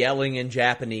 yelling in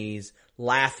Japanese,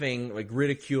 laughing,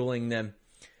 ridiculing them,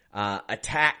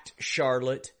 attacked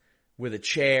Charlotte with a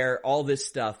chair, all this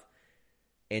stuff.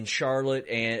 and Charlotte,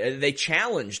 and they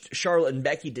challenged Charlotte and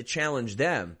Becky to challenge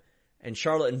them. And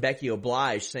Charlotte and Becky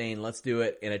obliged, saying, let's do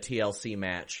it in a TLC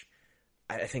match.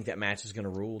 I think that match is going to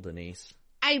rule, Denise.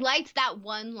 I liked that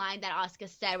one line that Asuka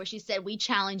said where she said, we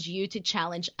challenge you to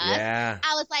challenge us. Yeah.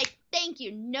 I was like, thank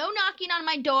you. No knocking on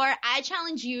my door. I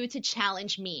challenge you to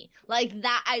challenge me. Like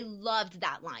that. I loved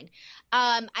that line.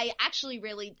 I actually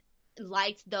really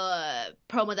liked the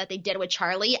promo that they did with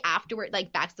Charlie afterward.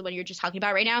 Like that's the one you're just talking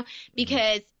about right now,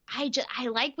 because I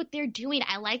like what they're doing.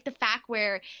 I like the fact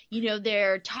where, you know,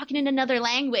 they're talking in another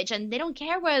language and they don't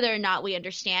care whether or not we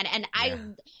understand. And I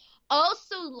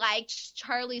also liked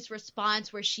Charlie's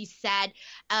response where she said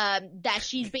that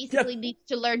she basically needs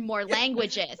to learn more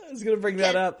languages. I was going to bring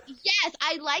that up. Yes,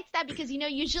 I liked that because, you know,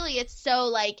 usually it's so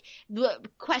like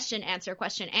question, answer.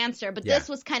 But this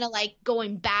was kind of like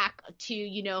going back to,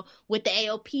 you know, with the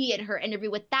AOP and her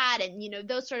interview with that and, you know,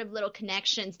 those sort of little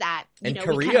connections that, you and know,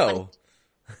 Carrillo.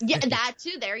 Yeah, that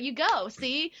too. There you go.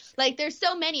 See, like there's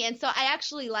so many. And so I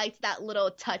actually liked that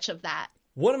little touch of that.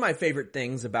 One of my favorite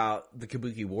things about the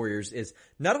Kabuki Warriors is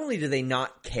not only do they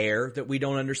not care that we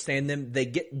don't understand them, they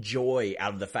get joy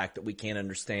out of the fact that we can't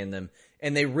understand them.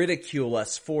 And they ridicule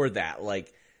us for that.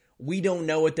 Like, we don't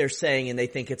know what they're saying and they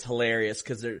think it's hilarious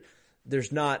because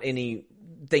there's not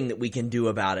anything that we can do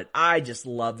about it. I just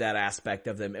love that aspect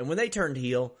of them. And when they turned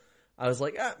heel, I was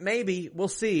like, maybe, we'll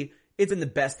see. It's been the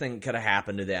best thing that could have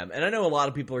happened to them. And I know a lot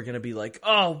of people are going to be like,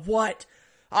 oh, what?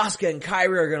 Asuka and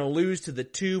Kairi are going to lose to the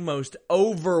two most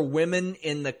over women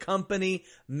in the company,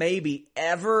 maybe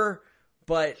ever.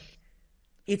 But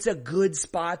it's a good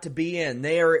spot to be in.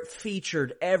 They are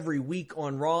featured every week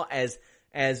on Raw as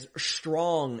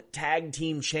strong tag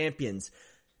team champions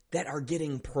that are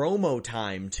getting promo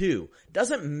time too.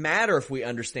 Doesn't matter if we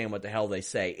understand what the hell they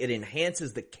say. It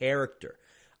enhances the character.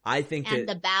 I think and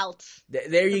that the belt.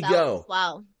 There you go.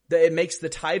 Wow. It makes the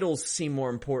titles seem more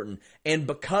important. And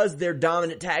because they're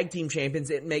dominant tag team champions,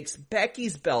 it makes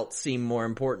Becky's belt seem more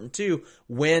important too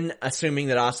when, assuming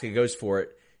that Asuka goes for it,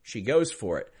 she goes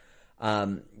for it.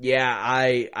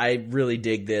 I really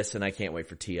dig this and I can't wait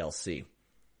for TLC.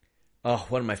 Oh,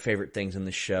 one of my favorite things in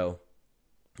this show.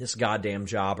 This goddamn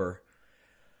jobber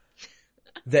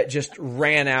that just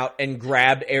ran out and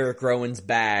grabbed Eric Rowan's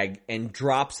bag and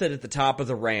drops it at the top of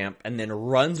the ramp and then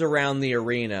runs around the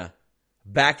arena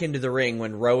back into the ring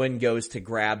when Rowan goes to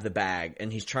grab the bag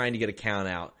and he's trying to get a count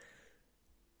out.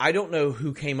 I don't know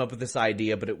who came up with this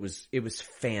idea, but it was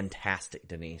fantastic,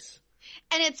 Denise.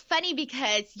 And it's funny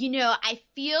because, you know, I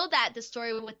feel that the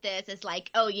story with this is like,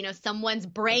 oh, you know, someone's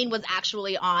brain was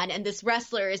actually on and this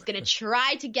wrestler is going to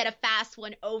try to get a fast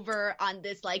one over on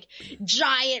this like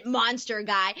giant monster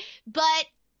guy. But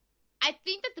I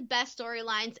think that the best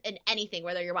storylines in anything,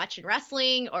 whether you're watching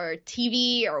wrestling or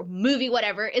TV or movie,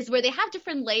 whatever, is where they have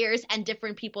different layers and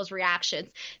different people's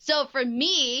reactions. So for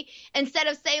me, instead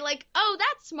of saying like, oh,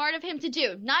 that's smart of him to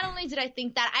do, not only did I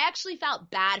think that, I actually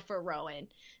felt bad for Rowan.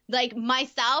 Like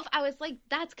myself, I was like,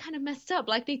 that's kind of messed up.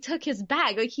 Like they took his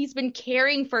bag. Like he's been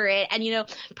caring for it and, you know,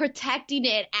 protecting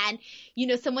it. And, you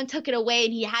know, someone took it away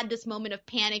and he had this moment of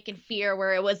panic and fear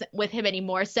where it wasn't with him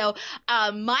anymore. So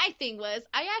my thing was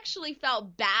I actually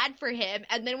felt bad for him.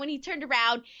 And then when he turned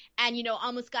around and, you know,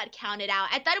 almost got counted out,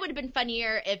 I thought it would have been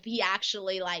funnier if he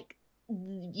actually like,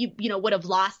 you know, would have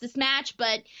lost this match.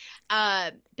 But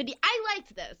I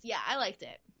liked this. Yeah, I liked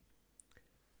it.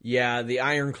 Yeah, the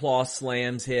Iron Claw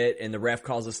slams hit and the ref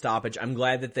calls a stoppage. I'm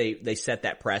glad that they set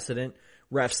that precedent.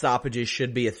 Ref stoppages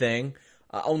should be a thing,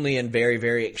 only in very,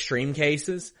 very extreme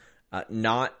cases.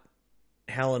 Not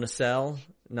Hell in a Cell.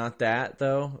 Not that,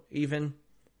 though, even.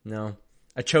 No.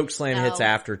 A choke slam hits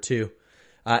after, too.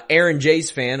 Aaron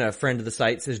J's fan, a friend of the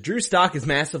site, says, Drew stock is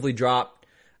massively dropped,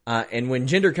 and when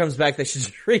Jinder comes back, they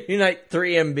should reunite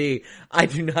 3MB. I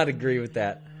do not agree with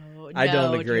that. I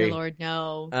don't agree. Dear Lord,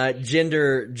 no.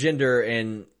 Jinder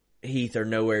and Heath are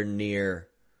nowhere near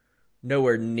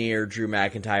Drew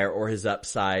McIntyre or his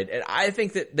upside. And I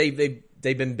think that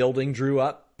they've been building Drew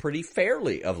up pretty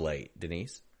fairly of late,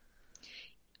 Denise.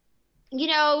 You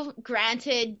know,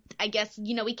 granted, I guess,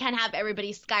 you know, we can't have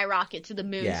everybody skyrocket to the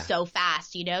moon so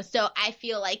fast, you know? So I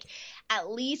feel like at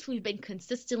least we've been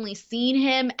consistently seeing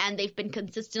him and they've been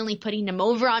consistently putting him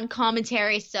over on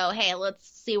commentary. So, hey, let's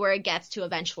see where it gets to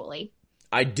eventually.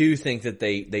 I do think that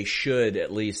they should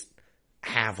at least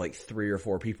have like 3 or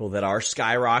 4 people that are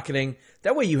skyrocketing.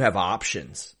 That way you have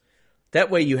options.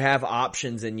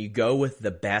 And you go with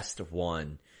the best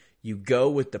one. You go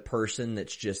with the person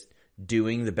that's just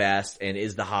doing the best and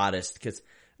is the hottest. Because,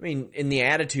 I mean, in the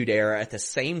Attitude Era, at the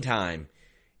same time,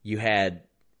 you had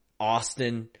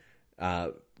Austin,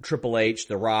 Triple H,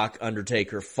 The Rock,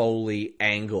 Undertaker, Foley,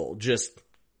 Angle, just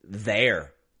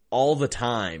there all the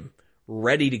time,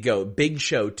 ready to go. Big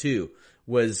Show too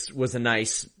was a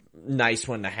nice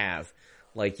one to have.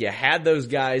 Like, you had those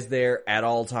guys there at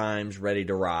all times, ready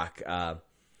to rock.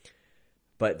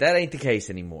 But that ain't the case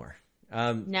anymore.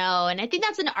 No, and I think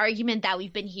that's an argument that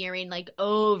we've been hearing like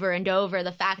over and over.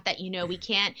 The fact that,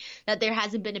 that there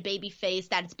hasn't been a baby face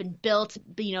that's been built,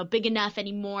 big enough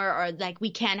anymore, or like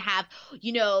we can't have,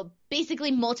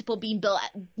 basically multiple people,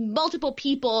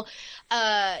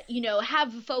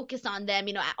 have a focus on them,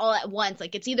 all at once.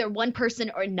 Like, it's either one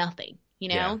person or nothing,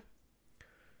 Yeah.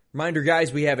 Reminder,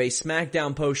 guys, we have a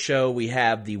SmackDown post show. We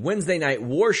have the Wednesday Night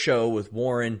War show with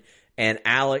Warren and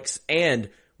Alex, and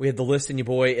we have the Listen Ya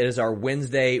Boy. It is our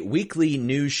Wednesday weekly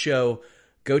news show.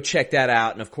 Go check that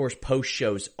out. And of course, post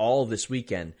shows all this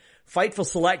weekend.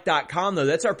 FightfulSelect.com, though,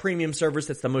 that's our premium service.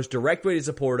 That's the most direct way to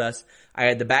support us. I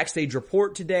had the Backstage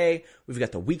Report today. We've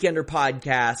got the Weekender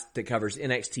podcast that covers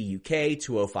NXT UK,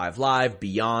 205 Live,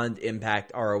 Beyond,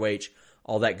 Impact, ROH,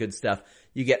 all that good stuff.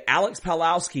 You get Alex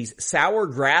Palowski's Sour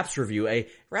Graps review, a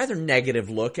rather negative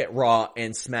look at Raw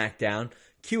and SmackDown.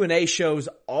 Q&A shows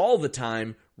all the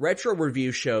time, retro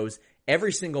review shows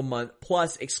every single month,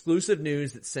 plus exclusive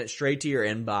news that's sent straight to your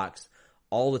inbox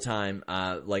all the time.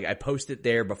 I post it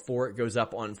there before it goes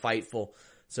up on Fightful.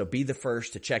 So be the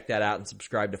first to check that out and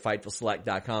subscribe to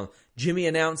FightfulSelect.com. Jimmy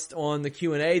announced on the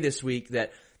Q&A this week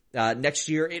that next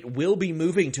year it will be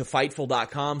moving to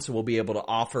Fightful.com, so we'll be able to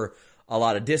offer a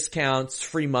lot of discounts,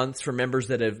 free months for members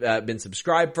that have been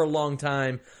subscribed for a long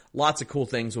time. Lots of cool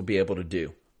things we'll be able to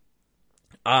do.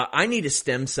 I need a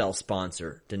stem cell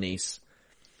sponsor, Denise.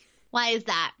 Why is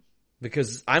that?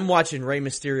 Because I'm watching Rey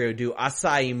Mysterio do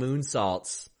acai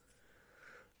moonsaults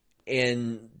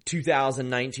in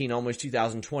 2019, almost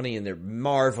 2020, and they're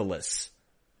marvelous.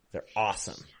 They're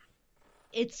awesome.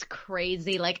 It's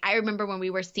crazy. Like, I remember when we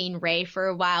were seeing Ray for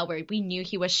a while where we knew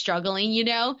he was struggling,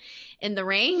 in the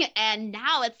ring. And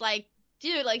now it's like,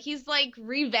 dude, like, he's like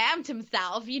revamped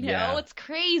himself, Yeah. It's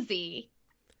crazy.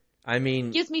 I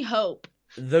mean, Gives me hope.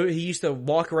 though he used to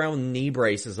walk around with knee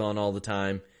braces on all the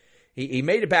time. He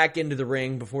made it back into the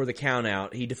ring before the count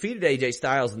out. He defeated AJ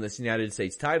Styles in this United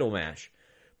States title match.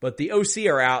 But the OC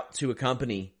are out to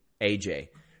accompany AJ.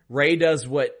 Ray does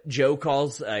what Joe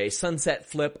calls a sunset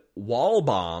flip wall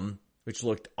bomb, which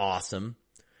looked awesome.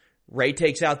 Ray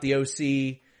takes out the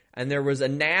OC, and there was a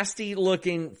nasty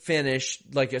looking finish,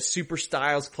 like a Super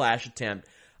Styles Clash attempt.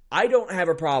 I don't have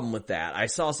a problem with that. I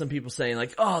saw some people saying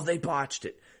like, oh, they botched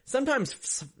it. Sometimes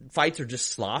fights are just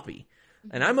sloppy,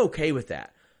 and I'm okay with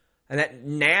that. And that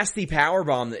nasty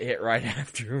powerbomb that hit right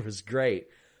after was great.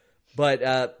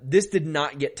 But this did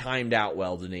not get timed out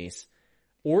well, Denise.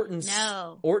 Orton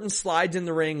slides in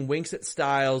the ring, winks at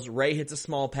Styles. Ray hits a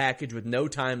small package with no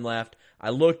time left.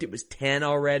 I looked, it was 10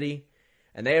 already.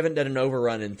 And they haven't done an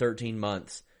overrun in 13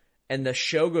 months. And the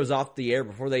show goes off the air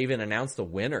before they even announce the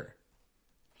winner.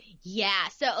 Yeah.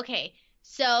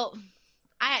 So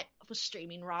I was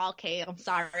streaming Raw. Okay. I'm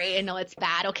sorry. I know it's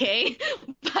bad. Okay.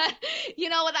 But you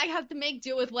know what? I have to make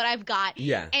do with what I've got.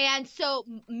 Yeah. And so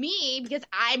because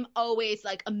I'm always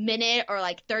like a minute or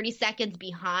like 30 seconds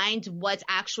behind what's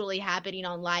actually happening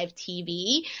on live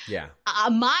TV. Yeah.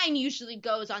 Mine usually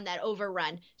goes on that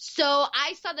overrun. So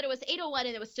I saw that it was 8:01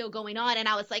 and it was still going on. And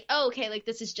I was like, oh, okay, like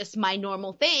this is just my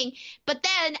normal thing. But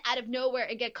then out of nowhere,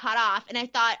 it get cut off. And I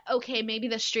thought, okay, maybe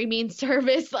the streaming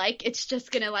service, like it's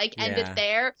just going to like end it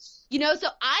there. So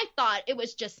I thought it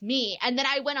was just me. And then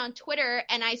I went on Twitter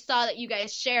and I saw that you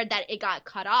guys shared that it got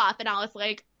cut off. And I was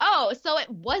like, oh, so it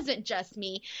wasn't just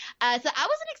me. So I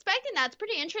wasn't expecting that. It's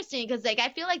pretty interesting because like I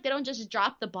feel like they don't just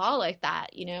drop the ball like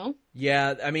that,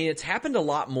 Yeah, I mean, it's happened a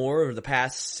lot more over the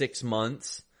past 6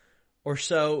 months or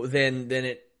so than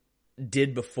it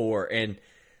did before. And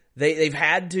they've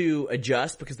had to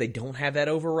adjust because they don't have that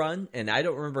overrun. And I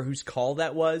don't remember whose call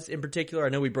that was in particular. I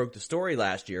know we broke the story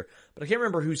last year, but I can't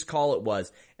remember whose call it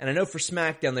was. And I know for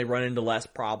SmackDown, they run into less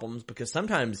problems because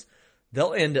sometimes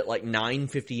they'll end at like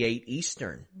 9:58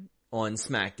 Eastern on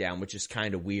SmackDown, which is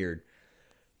kind of weird.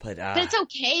 But it's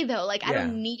okay though. Like I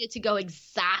don't need it to go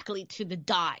exactly to the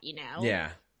dot,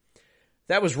 Yeah.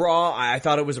 That was Raw. I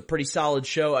thought it was a pretty solid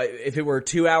show. If it were a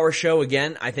 2-hour show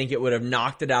again, I think it would have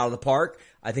knocked it out of the park.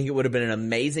 I think it would have been an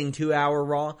amazing 2-hour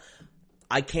Raw.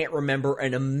 I can't remember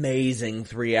an amazing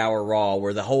 3-hour Raw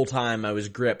where the whole time I was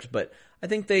gripped, but I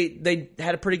think they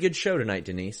had a pretty good show tonight,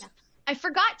 Denise. I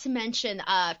forgot to mention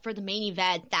for the main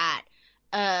event that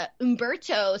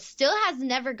Humberto still has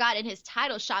never gotten his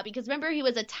title shot, because remember, he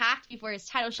was attacked before his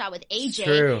title shot with AJ.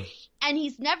 True. And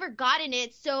he's never gotten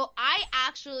it. So I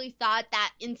actually thought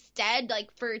that instead,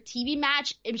 like for a TV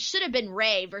match, it should have been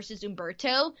Rey versus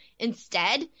Humberto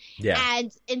instead. Yeah.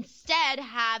 And instead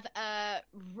have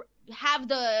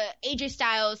the AJ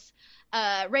Styles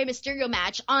Rey Mysterio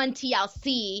match on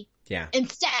TLC. Yeah.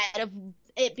 Instead of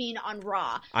it being on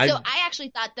Raw. So I actually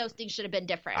thought those things should have been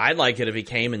different. I'd like it if he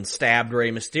came and stabbed Rey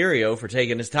Mysterio for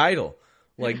taking his title.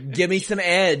 Like, give me some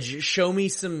edge. Show me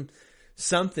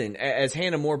something. As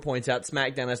Hannah Moore points out,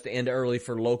 SmackDown has to end early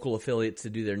for local affiliates to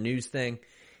do their news thing.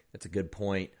 That's a good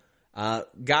point.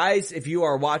 Guys, if you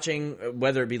are watching,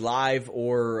 whether it be live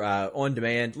or on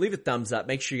demand, leave a thumbs up.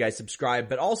 Make sure you guys subscribe.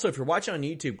 But also, if you're watching on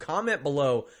YouTube, comment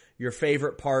below your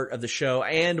favorite part of the show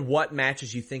and what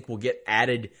matches you think will get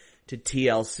added to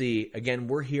TLC. Again,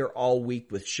 we're here all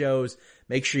week with shows.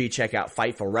 Make sure you check out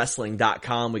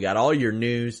FightfulWrestling.com. We got all your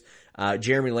news.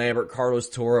 Jeremy Lambert, Carlos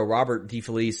Toro, Robert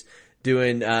DeFelice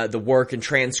doing the work and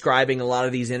transcribing a lot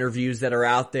of these interviews that are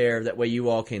out there. That way you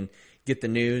all can get the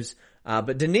news.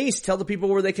 But Denise, tell the people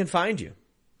where they can find you.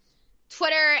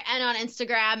 Twitter and on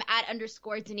Instagram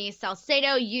 @_Denise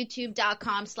Salcedo,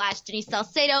 youtube.com/Denise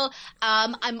Salcedo.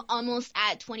 I'm almost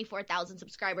at 24,000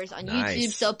 subscribers on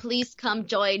YouTube, so please come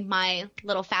join my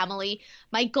little family.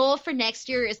 My goal for next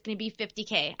year is going to be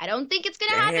 50K. I don't think it's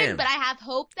going to happen, but I have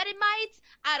hope that it might.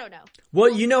 I don't know. Well,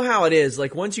 you know how it is.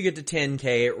 Like, once you get to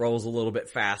 10K, it rolls a little bit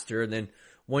faster, and then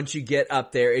once you get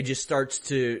up there, it just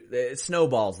it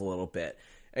snowballs a little bit.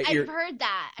 I've heard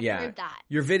that. I've heard that.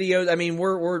 Your videos, I mean,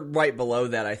 we're right below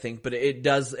that, I think, but it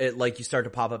like you start to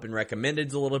pop up in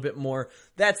recommendeds a little bit more.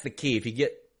 That's the key. If you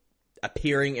get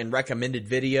appearing in recommended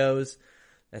videos,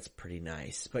 that's pretty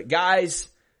nice. But guys,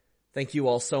 thank you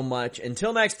all so much.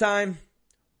 Until next time,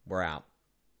 we're out.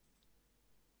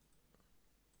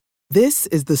 This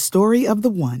is the story of the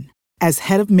one. As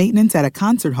head of maintenance at a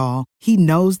concert hall, he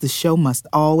knows the show must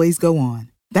always go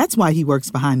on. That's why he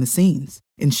works behind the scenes,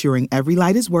 ensuring every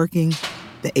light is working,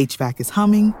 the HVAC is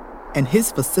humming, and his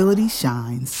facility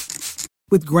shines.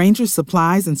 With Grainger's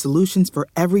supplies and solutions for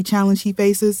every challenge he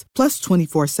faces, plus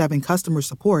 24/7 customer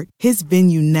support, his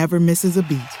venue never misses a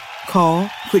beat. Call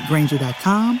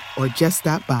quickgrainger.com or just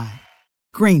stop by.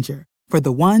 Grainger, for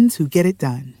the ones who get it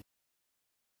done.